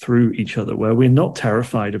Jesus through each other, where we're not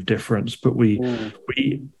terrified of difference, but we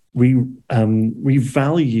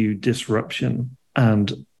value disruption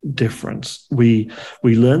and difference. We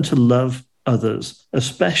learn to love others,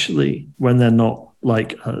 especially when they're not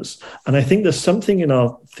like us. And I think there's something in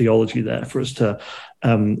our theology there for us to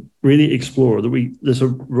really explore, that there's a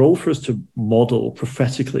role for us to model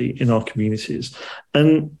prophetically in our communities.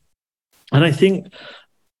 And I think,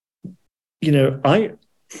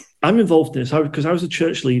 I'm involved in this because I was a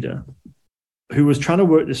church leader who was trying to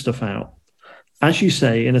work this stuff out, as you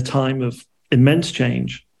say, in a time of immense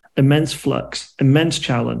change, immense flux, immense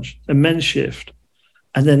challenge, immense shift.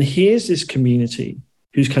 And then here's this community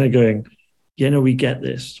who's kind of going, we get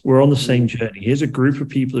this. We're on the same journey. Here's a group of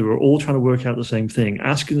people who are all trying to work out the same thing,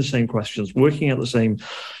 asking the same questions, working out the same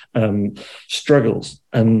struggles.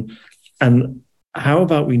 And how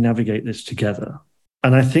about we navigate this together?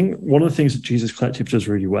 And I think one of the things that Jesus Collective does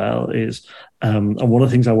really well is, and one of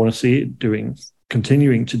the things I want to see it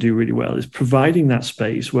continuing to do really well, is providing that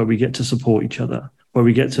space where we get to support each other, where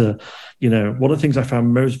we get to, one of the things I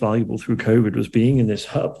found most valuable through COVID was being in this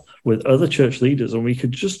hub with other church leaders, and we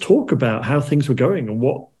could just talk about how things were going and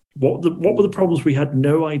what were the problems we had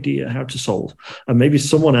no idea how to solve. And maybe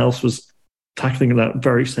someone else was tackling that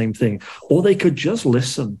very same thing, or they could just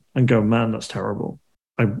listen and go, man, that's terrible.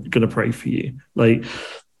 I'm going to pray for you.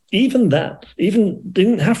 Even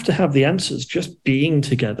didn't have to have the answers, just being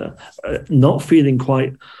together, not feeling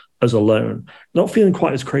quite as alone, not feeling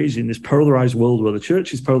quite as crazy in this polarized world where the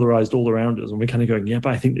church is polarized all around us. And we're kind of going,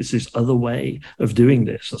 but I think there's this other way of doing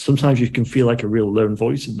this. And sometimes you can feel like a real lone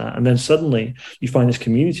voice in that. And then suddenly you find this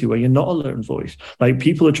community where you're not a lone voice. Like,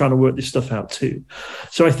 people are trying to work this stuff out too.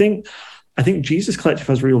 So I think Jesus Collective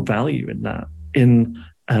has real value in that,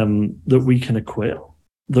 that we can equip,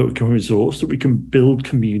 that we can resource, that we can build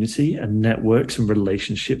community and networks and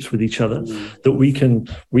relationships with each other, that we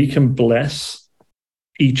can bless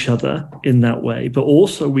each other in that way, but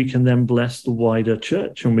also we can then bless the wider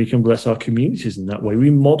church, and we can bless our communities in that way.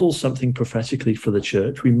 We model something prophetically for the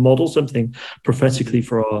church. We model something prophetically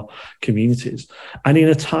for our communities. And in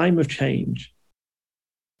a time of change,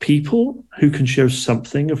 people who can show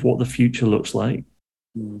something of what the future looks like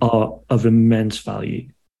are of immense value.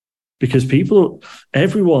 Because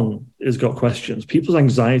everyone has got questions. People's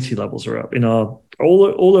anxiety levels are up. In our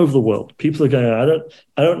all over the world. People are going,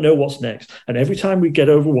 I don't know what's next. And every time we get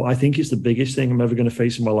over what I think is the biggest thing I'm ever going to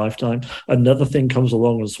face in my lifetime, another thing comes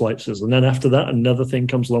along and swipes us. And then after that, another thing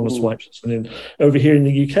comes along and swipes us. And then over here in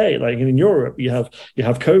the UK, like in Europe, you have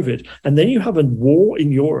COVID, and then you have a war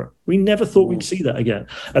in Europe. We never thought we'd see that again.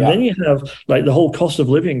 And then you have like the whole cost of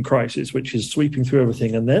living crisis, which is sweeping through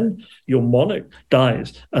everything. And then your monarch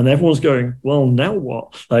dies, and everyone's going, well, now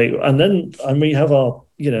what? Like, and we have our,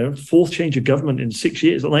 fourth change of government in 6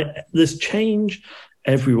 years. And like, there's change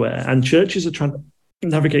everywhere, and churches are trying to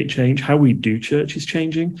navigate change. How we do church is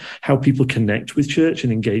changing. How people connect with church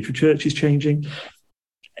and engage with church is changing.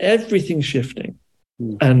 Everything's shifting.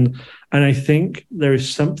 And I think there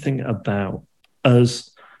is something about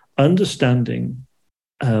us understanding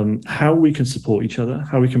how we can support each other,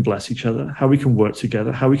 how we can bless each other, how we can work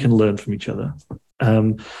together, how we can learn from each other.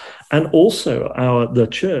 And also the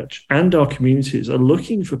church and our communities are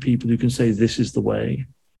looking for people who can say, this is the way,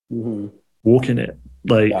 walk in it.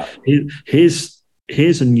 Like,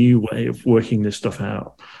 here's a new way of working this stuff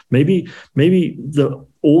out. Maybe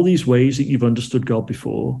all these ways that you've understood God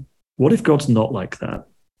before, what if God's not like that?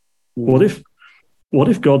 What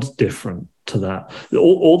if God's different to that?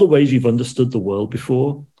 All the ways you've understood the world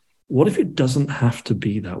before, what if it doesn't have to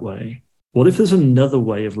be that way? What if there's another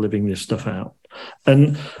way of living this stuff out?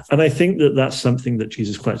 And I think that that's something that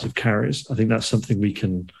Jesus Collective carries. I think that's something we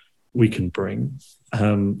can bring.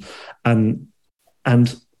 And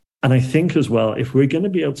I think as well, if we're going to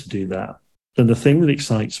be able to do that, then the thing that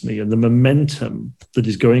excites me and the momentum that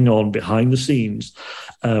is going on behind the scenes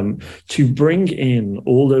to bring in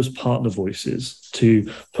all those partner voices,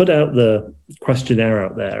 to put out the questionnaire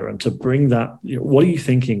out there and to bring that, what are you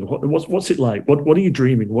thinking? What's it like? What are you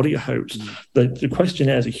dreaming? What are your hopes? The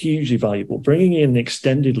questionnaires are hugely valuable. Bringing in an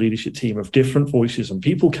extended leadership team of different voices and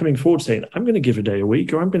people coming forward saying, I'm going to give a day a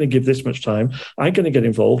week, or I'm going to give this much time. I'm going to get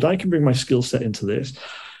involved. I can bring my skill set into this.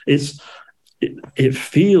 It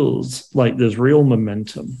feels like there's real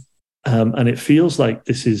momentum, and it feels like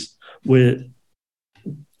this is where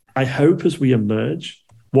I hope as we emerge,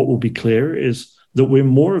 what will be clear is that we're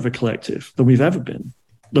more of a collective than we've ever been,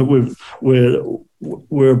 that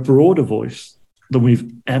we're a broader voice than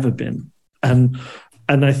we've ever been, and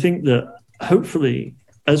I think that hopefully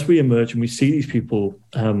as we emerge and we see these people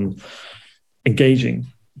engaging,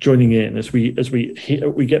 joining in, as we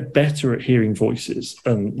get better at hearing voices,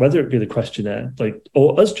 and whether it be the questionnaire,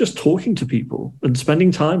 or us just talking to people and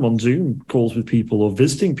spending time on Zoom calls with people or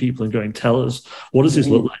visiting people and going, tell us, what does this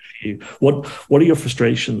look like for you? What are your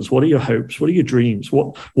frustrations? What are your hopes? What are your dreams?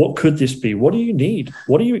 What could this be? What do you need?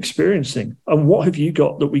 What are you experiencing? And what have you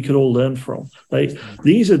got that we could all learn from?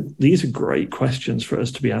 These are great questions for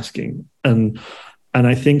us to be asking. And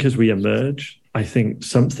I think as we emerge, I think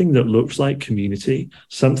something that looks like community,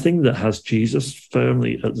 something that has Jesus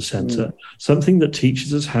firmly at the center, something that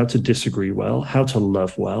teaches us how to disagree well, how to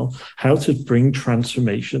love well, how to bring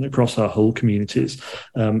transformation across our whole communities,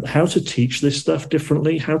 how to teach this stuff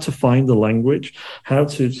differently, how to find the language,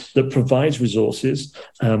 that provides resources,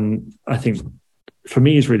 I think for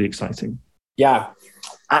me is really exciting. Yeah.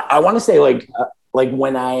 I want to say like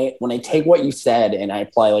when I take what you said and I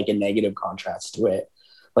apply like a negative contrast to it,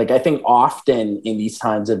 like, I think often in these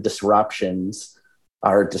times of disruption,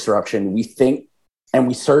 we think and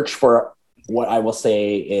we search for what I will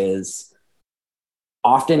say is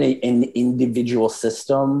often an individual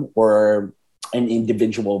system or an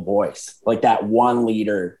individual voice, like that one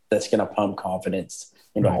leader that's going to pump confidence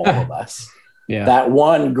into all of us. Yeah. That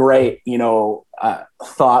one great,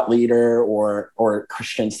 thought leader or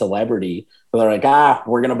Christian celebrity, where they're like,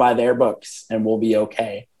 we're going to buy their books and we'll be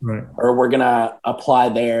okay. Right. Or we're going to apply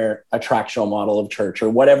their attractional model of church or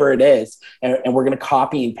whatever it is. And we're going to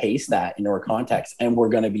copy and paste that into our context and we're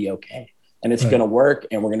going to be okay. And it's going to work,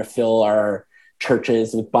 and we're going to fill our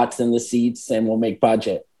churches with butts in the seats and we'll make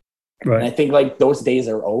budget. Right. And I think like those days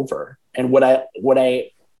are over. And what I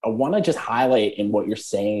want to just highlight in what you're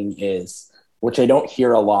saying is, which I don't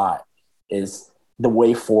hear a lot, is the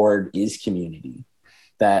way forward is community.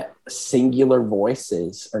 That singular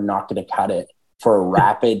voices are not going to cut it for a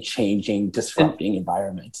rapid changing, disrupting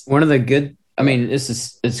environment. One of the good,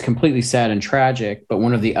 it's completely sad and tragic, but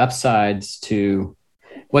one of the upsides to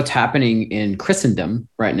what's happening in Christendom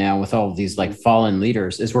right now with all of these like fallen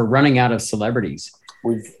leaders is we're running out of celebrities.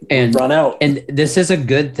 We've run out. And this is a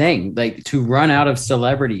good thing. Like, to run out of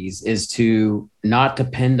celebrities is to not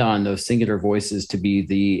depend on those singular voices to be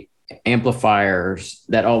the amplifiers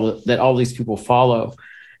that all these people follow,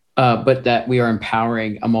 but that we are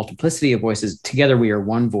empowering a multiplicity of voices. Together we are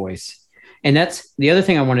one voice. And that's the other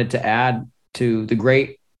thing I wanted to add to the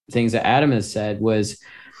great things that Adam has said was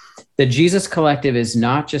the Jesus Collective is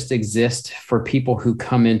not just exist for people who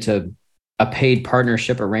come into a paid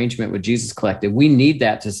partnership arrangement with Jesus Collective. We need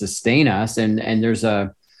that to sustain us. And there's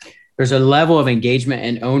a level of engagement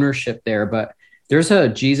and ownership there, but there's a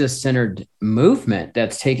Jesus-centered movement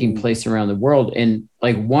that's taking place around the world. And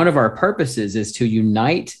like one of our purposes is to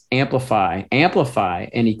unite, amplify,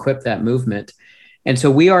 and equip that movement. And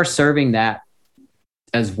so we are serving that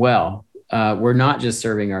as well. We're not just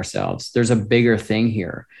serving ourselves. There's a bigger thing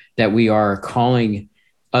here that we are calling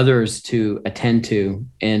others to attend to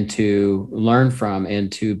and to learn from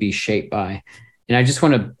and to be shaped by. And I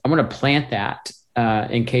want to plant that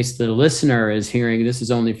in case the listener is hearing this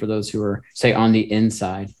is only for those who are, say, on the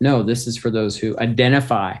inside. No, this is for those who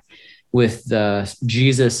identify with the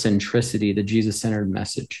Jesus centricity, the Jesus-centered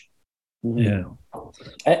message. Yeah.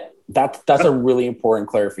 That's a really important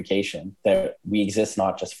clarification, that we exist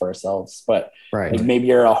not just for ourselves, but right. Like maybe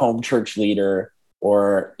you're a home church leader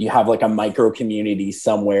or you have like a micro community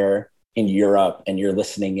somewhere in Europe and you're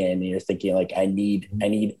listening in and you're thinking like, I need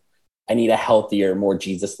a healthier, more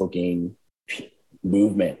Jesus looking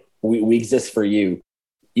movement. We exist for you.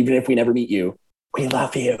 Even if we never meet you, we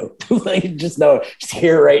love you. Like, just know, just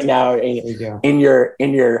here right now in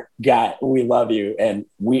your gut, we love you. And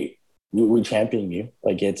we champion you.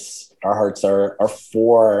 Like, it's, our hearts are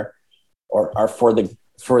for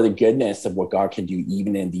the goodness of what God can do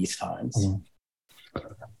even in these times.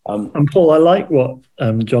 And Paul, I like what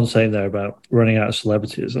John's saying there about running out of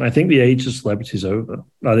celebrities, and I think the age of celebrity is over.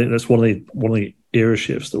 I think that's one of the era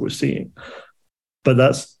shifts that we're seeing, but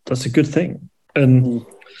that's a good thing, and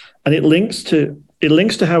it links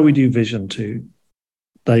to how we do vision too.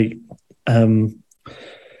 Like,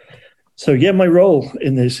 so yeah, my role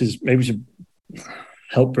in this is maybe to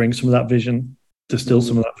help bring some of that vision, distill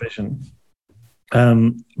some of that vision,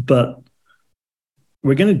 but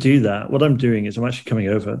we're going to do that. What I'm doing is I'm actually coming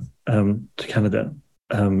over to Canada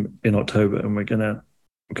in October, and we're going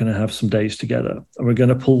to have some days together, and we're going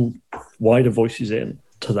to pull wider voices in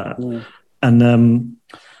to that. And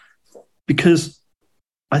because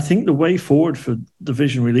I think the way forward for the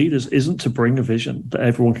visionary leaders isn't to bring a vision that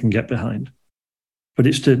everyone can get behind, but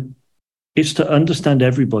it's to understand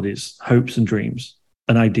everybody's hopes and dreams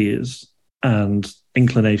and ideas and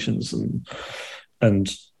inclinations and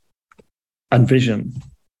vision,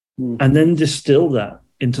 and then distill that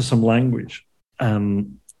into some language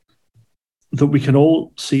that we can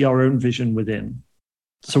all see our own vision within.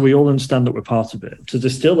 So we all understand that we're part of it. To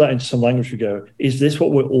distill that into some language, we go, is this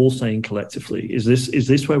what we're all saying collectively? Is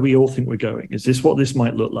this where we all think we're going? Is this what this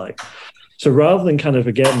might look like? So rather than kind of,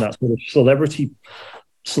 again, that sort of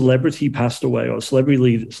celebrity passed away or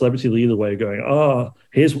celebrity leader way of going,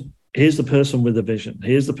 here's the person with the vision.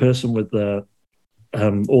 Here's the person with the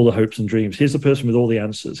all the hopes and dreams. Here's the person with all the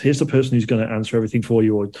answers. Here's the person who's going to answer everything for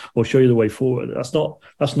you or show you the way forward. That's not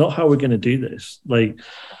how we're going to do this. Like,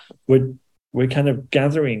 we're kind of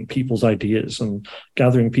gathering people's ideas and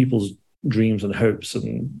gathering people's dreams and hopes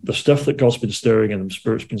and the stuff that God's been stirring in them,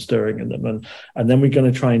 Spirit's been stirring in them, and then we're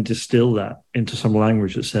going to try and distill that into some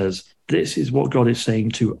language that says, this is what God is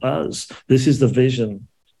saying to us. This is the vision.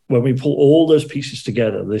 When we pull all those pieces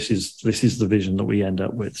together, this is the vision that we end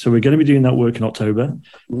up with. So we're going to be doing that work in October.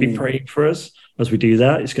 Be praying for us as we do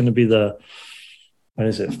that. It's going to be the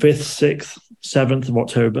 5th, 6th, 7th of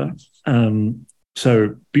October.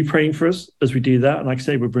 So be praying for us as we do that. And like I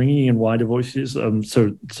say, we're bringing in wider voices.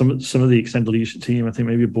 So some of the extended leadership team, I think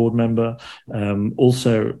maybe a board member,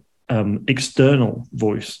 also external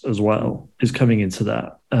voice as well is coming into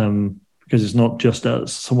that, because it's not just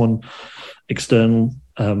us. Someone external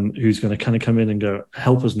who's going to kind of come in and go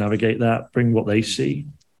help us navigate that, bring what they see.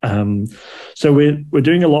 So we're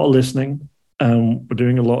doing a lot of listening. We're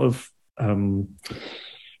doing a lot of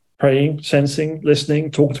praying, sensing,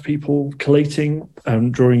 listening, talking to people, collating,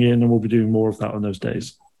 drawing in, and we'll be doing more of that on those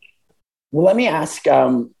days. Well, let me ask,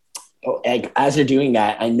 as you're doing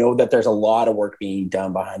that, I know that there's a lot of work being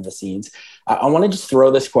done behind the scenes. I want to just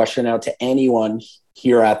throw this question out to anyone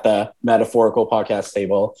here at the Metaphorical Podcast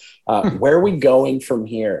table. Where are we going from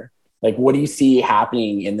here? Like, what do you see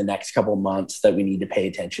happening in the next couple of months that we need to pay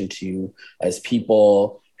attention to as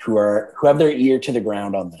people who have their ear to the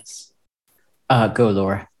ground on this? Go,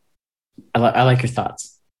 Laura. I like your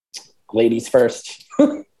thoughts. Ladies first.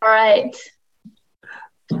 All right.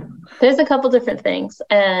 There's a couple different things,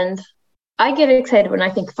 and I get excited when I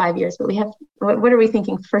think 5 years, but what are we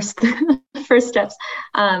thinking first? First steps.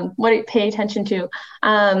 What do you pay attention to?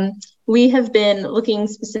 We have been looking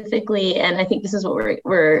specifically, and I think this is what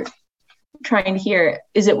we're trying to hear.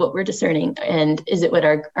 Is it what we're discerning, and is it what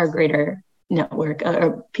our greater network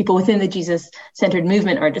or people within the Jesus-centered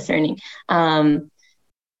movement are discerning?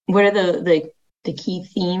 what are the key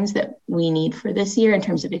themes that we need for this year in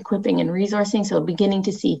terms of equipping and resourcing. So beginning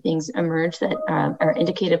to see things emerge that are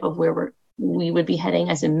indicative of where we would be heading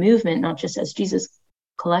as a movement, not just as Jesus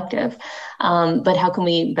Collective, but how can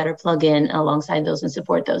we better plug in alongside those and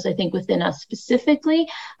support those? I think within us specifically,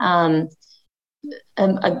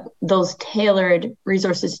 those tailored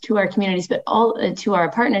resources to our communities, but all to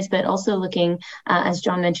our partners, but also looking, as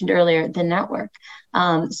John mentioned earlier, the network.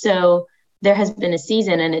 So there has been a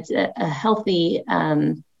season, and it's a healthy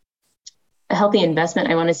investment,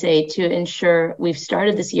 I want to say, to ensure we've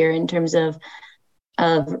started this year in terms of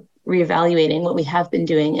reevaluating what we have been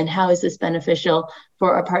doing and how is this beneficial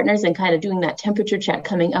for our partners, and kind of doing that temperature check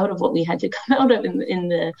coming out of what we had to come out of in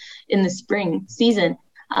the spring season.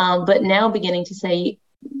 But now beginning to say,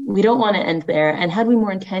 we don't want to end there. And how do we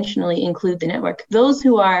more intentionally include the network? Those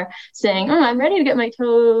who are saying, oh, I'm ready to get my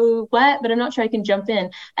toe wet, but I'm not sure I can jump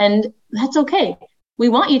in. And that's okay. We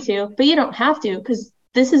want you to, but you don't have to, because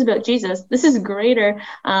this is about Jesus. This is greater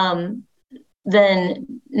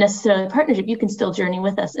than necessarily partnership. You can still journey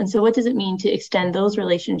with us. And so what does it mean to extend those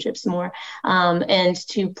relationships more and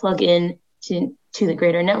to plug in to the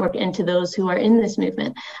greater network and to those who are in this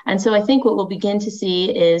movement? And so I think what we'll begin to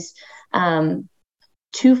see is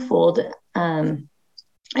twofold,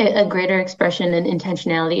 a greater expression and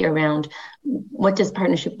intentionality around what does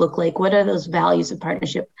partnership look like? What are those values of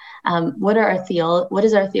partnership? What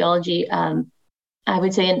is our theology? I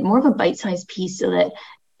would say in more of a bite-sized piece, so that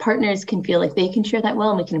partners can feel like they can share that well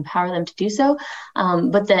and we can empower them to do so.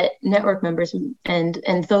 But that network members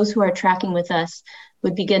and those who are tracking with us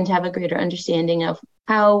would begin to have a greater understanding of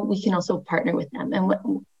how we can also partner with them.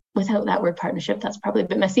 And without that word partnership, that's probably a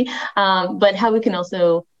bit messy, but how we can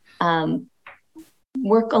also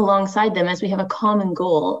work alongside them as we have a common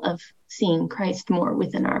goal of seeing Christ more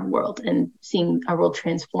within our world and seeing our world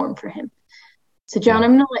transform for him. So John,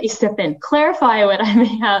 I'm going to let you step in, clarify what I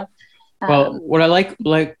may have. Well, what I like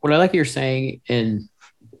what you're saying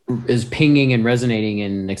is pinging and resonating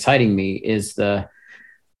and exciting me is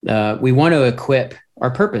we want to equip.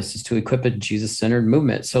 Our purpose is to equip a Jesus-centered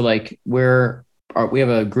movement. So like we have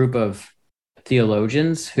a group of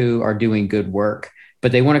theologians who are doing good work,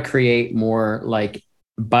 but they want to create more like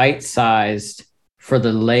bite-sized for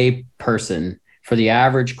the lay person, for the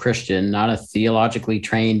average Christian, not a theologically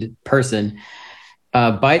trained person,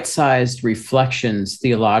 bite-sized reflections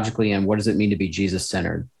theologically on what does it mean to be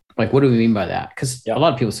Jesus-centered? Like, what do we mean by that? Because a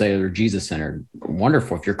lot of people say they're Jesus-centered.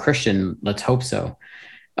 Wonderful. If you're Christian, let's hope so.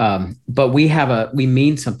 But we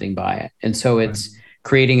mean something by it. And so it's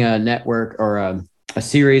creating a network or a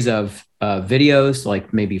series of videos,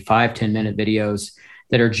 like maybe 5-10 minute videos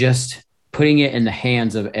that are just putting it in the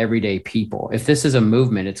hands of everyday people. If this is a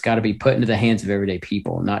movement, it's got to be put into the hands of everyday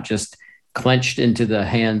people, not just clenched into the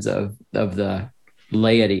hands of the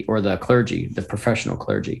laity or the clergy, the professional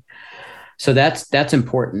clergy. So that's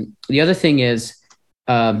important. The other thing is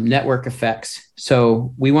network effects.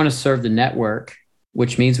 So we want to serve the network,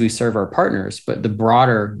 which means we serve our partners, but the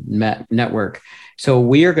broader network. So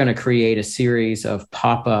we are going to create a series of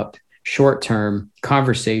pop-up short-term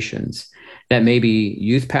conversations that maybe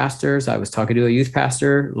youth pastors. I was talking to a youth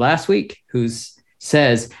pastor last week who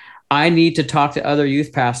says, I need to talk to other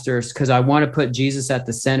youth pastors because I want to put Jesus at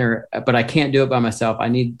the center, but I can't do it by myself. I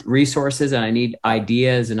need resources and I need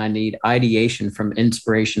ideas and I need ideation from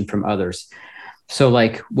inspiration from others. So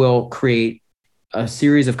like we'll create a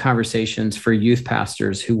series of conversations for youth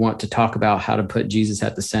pastors who want to talk about how to put Jesus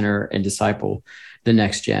at the center and disciple the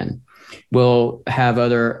next gen. We'll have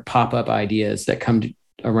other pop-up ideas that come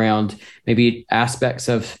around maybe aspects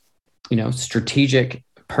of, strategic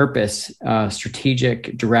purpose,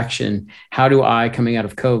 strategic direction. How do I, coming out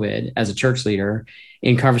of COVID as a church leader,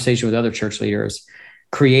 in conversation with other church leaders,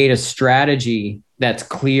 create a strategy that's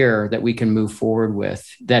clear that we can move forward with,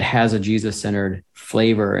 that has a Jesus-centered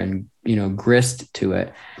flavor and, grist to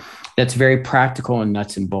it, that's very practical and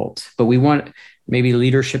nuts and bolts. But we want, maybe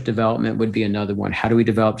leadership development would be another one. How do we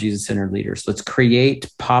develop Jesus-centered leaders? Let's create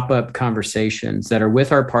pop-up conversations that are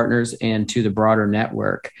with our partners and to the broader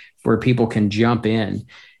network where people can jump in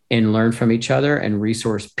and learn from each other and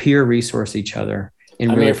peer resource each other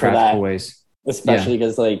in really practical ways. Especially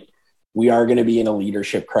because we are going to be in a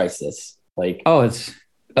leadership crisis. The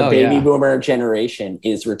baby boomer generation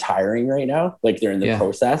is retiring right now. They're in the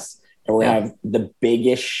process, and we're going to have the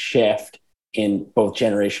biggest shift in both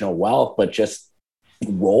generational wealth, but just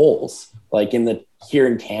roles. Here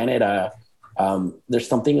in Canada, there's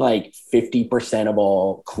something like 50% of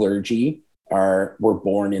all clergy were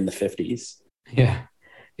born in the 50s.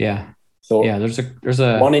 Yeah. So there's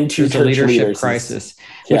a 1 in 2 church leadership crisis,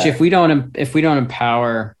 which if we don't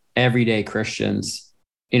empower everyday Christians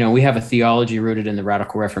we have a theology rooted in the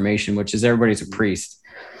Radical Reformation, which is everybody's a priest.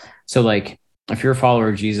 So like, if you're a follower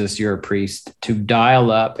of Jesus, you're a priest. To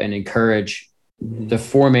dial up and encourage the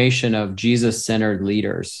formation of Jesus-centered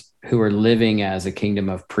leaders who are living as a kingdom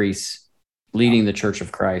of priests, leading the Church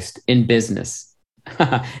of Christ in business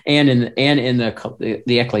and in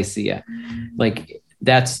the ecclesia. Like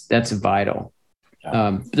that's vital.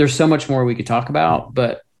 There's so much more we could talk about,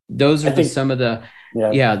 but those are some of the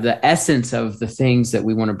essence of the things that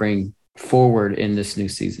we want to bring forward in this new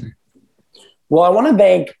season. Well, I want to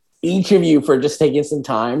thank each of you for just taking some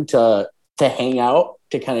time to hang out,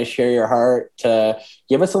 to kind of share your heart, to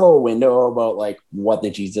give us a little window about like what the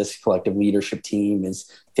Jesus Collective leadership team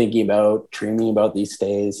is thinking about, dreaming about these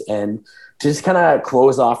days, and to just kind of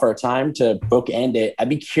close off our time to bookend it. I'd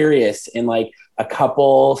be curious, in like a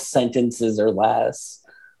couple sentences or less,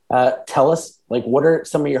 tell us like, what are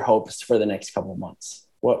some of your hopes for the next couple of months?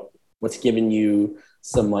 What's given you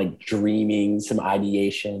some like dreaming, some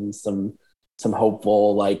ideation, some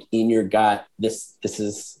hopeful, like in your gut, this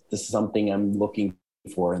is something I'm looking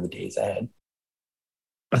for in the days ahead?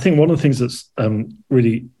 I think one of the things that's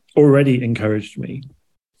really already encouraged me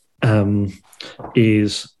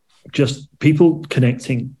is just people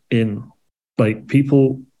connecting in, like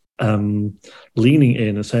people leaning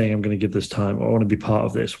in and saying, I'm going to give this time, or I want to be part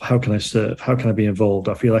of this. How can I serve? How can I be involved?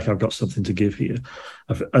 I feel like I've got something to give here.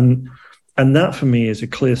 And that for me is a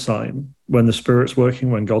clear sign when the Spirit's working,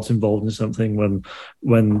 when God's involved in something,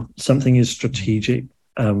 when something is strategic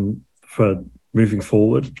for moving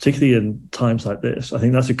forward, particularly in times like this. I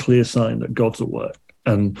think that's a clear sign that God's at work.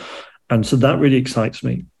 And so that really excites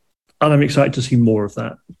me. And I'm excited to see more of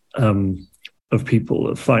that, of people,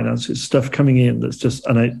 of finances, stuff coming in that's just,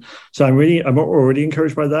 I'm already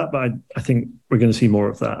encouraged by that, but I think we're going to see more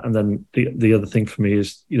of that. And then the other thing for me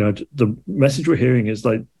is, the message we're hearing is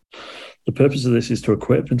like, the purpose of this is to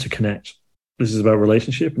equip and to connect. This is about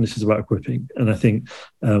relationship and this is about equipping. And I think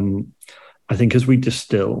as we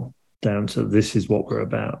distill down to this is what we're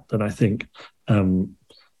about, then I think I'm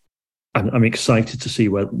excited to see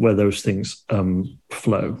where those things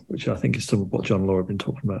flow, which I think is some of what John and Laura have been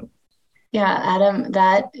talking about. Yeah, Adam,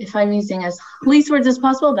 that if I'm using as least words as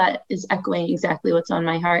possible, that is echoing exactly what's on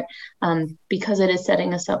my heart, because it is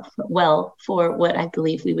setting us up well for what I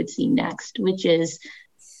believe we would see next, which is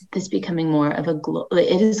this becoming more of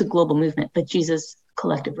it is a global movement, but Jesus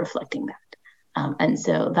Collective reflecting that. And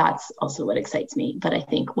so that's also what excites me. But I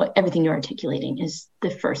think everything you're articulating is the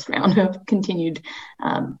first round of continued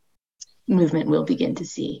movement we'll begin to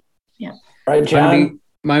see. Yeah. All right, John.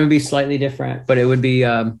 Mine would be slightly different, but it would be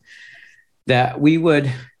that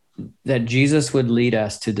Jesus would lead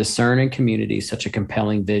us to discern in community such a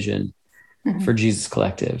compelling vision for Jesus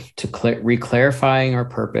Collective, to reclarifying our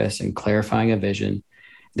purpose and clarifying a vision,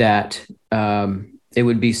 that it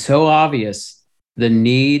would be so obvious the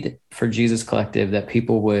need for Jesus Collective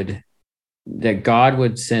that God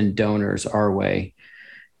would send donors our way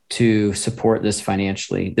to support this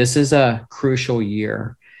financially. This is a crucial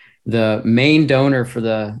year. The main donor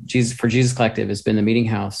for Jesus Collective has been the Meeting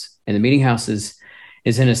House, and the Meeting House is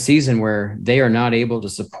in a season where they are not able to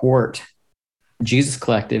support Jesus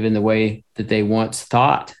Collective in the way that they once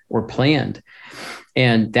thought or planned,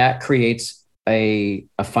 and that creates a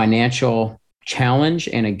financial challenge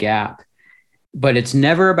and a gap. But it's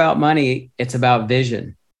never about money, it's about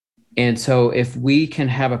vision. And so if we can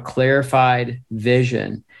have a clarified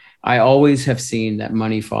vision, I always have seen that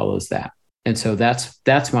money follows that. And so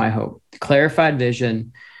that's my hope. Clarified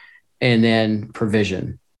vision and then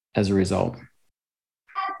provision as a result.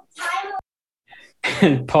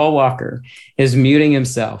 And Paul Walker is muting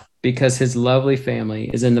himself because his lovely family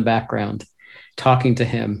is in the background talking to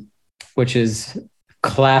him, which is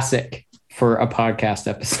classic for a podcast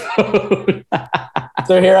episode.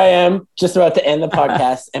 So here I am, just about to end the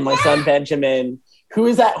podcast, and my son Benjamin, who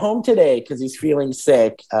is at home today because he's feeling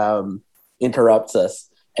sick, interrupts us.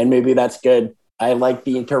 And maybe that's good. I like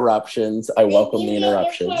the interruptions. I welcome the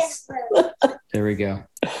interruptions. There we go.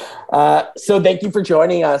 So thank you for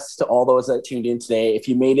joining us, to all those that tuned in today. If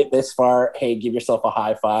you made it this far, hey, give yourself a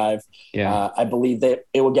high five. Yeah. I believe that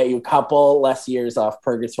it will get you a couple less years off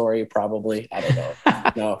purgatory, probably. I don't know.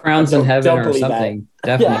 No, crowns in heaven or something.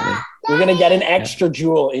 That. Definitely. Yeah. You're going to get an extra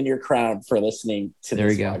jewel in your crown for listening to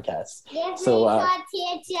this podcast. So,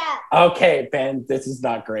 okay, Ben, this is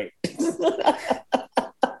not great.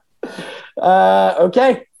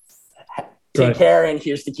 Okay. Take care, and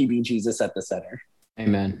here's to keeping Jesus at the center.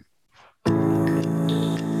 Amen.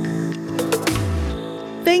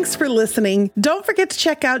 Thanks for listening. Don't forget to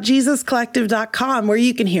check out JesusCollective.com, where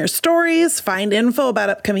you can hear stories, find info about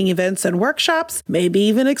upcoming events and workshops, maybe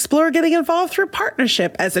even explore getting involved through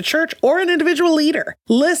partnership as a church or an individual leader.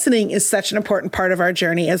 Listening is such an important part of our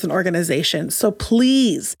journey as an organization, so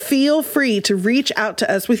please feel free to reach out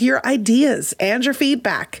to us with your ideas and your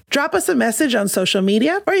feedback. Drop us a message on social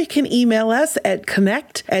media, or you can email us at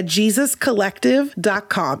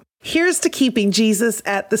connect@JesusCollective.com. Here's to keeping Jesus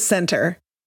at the center.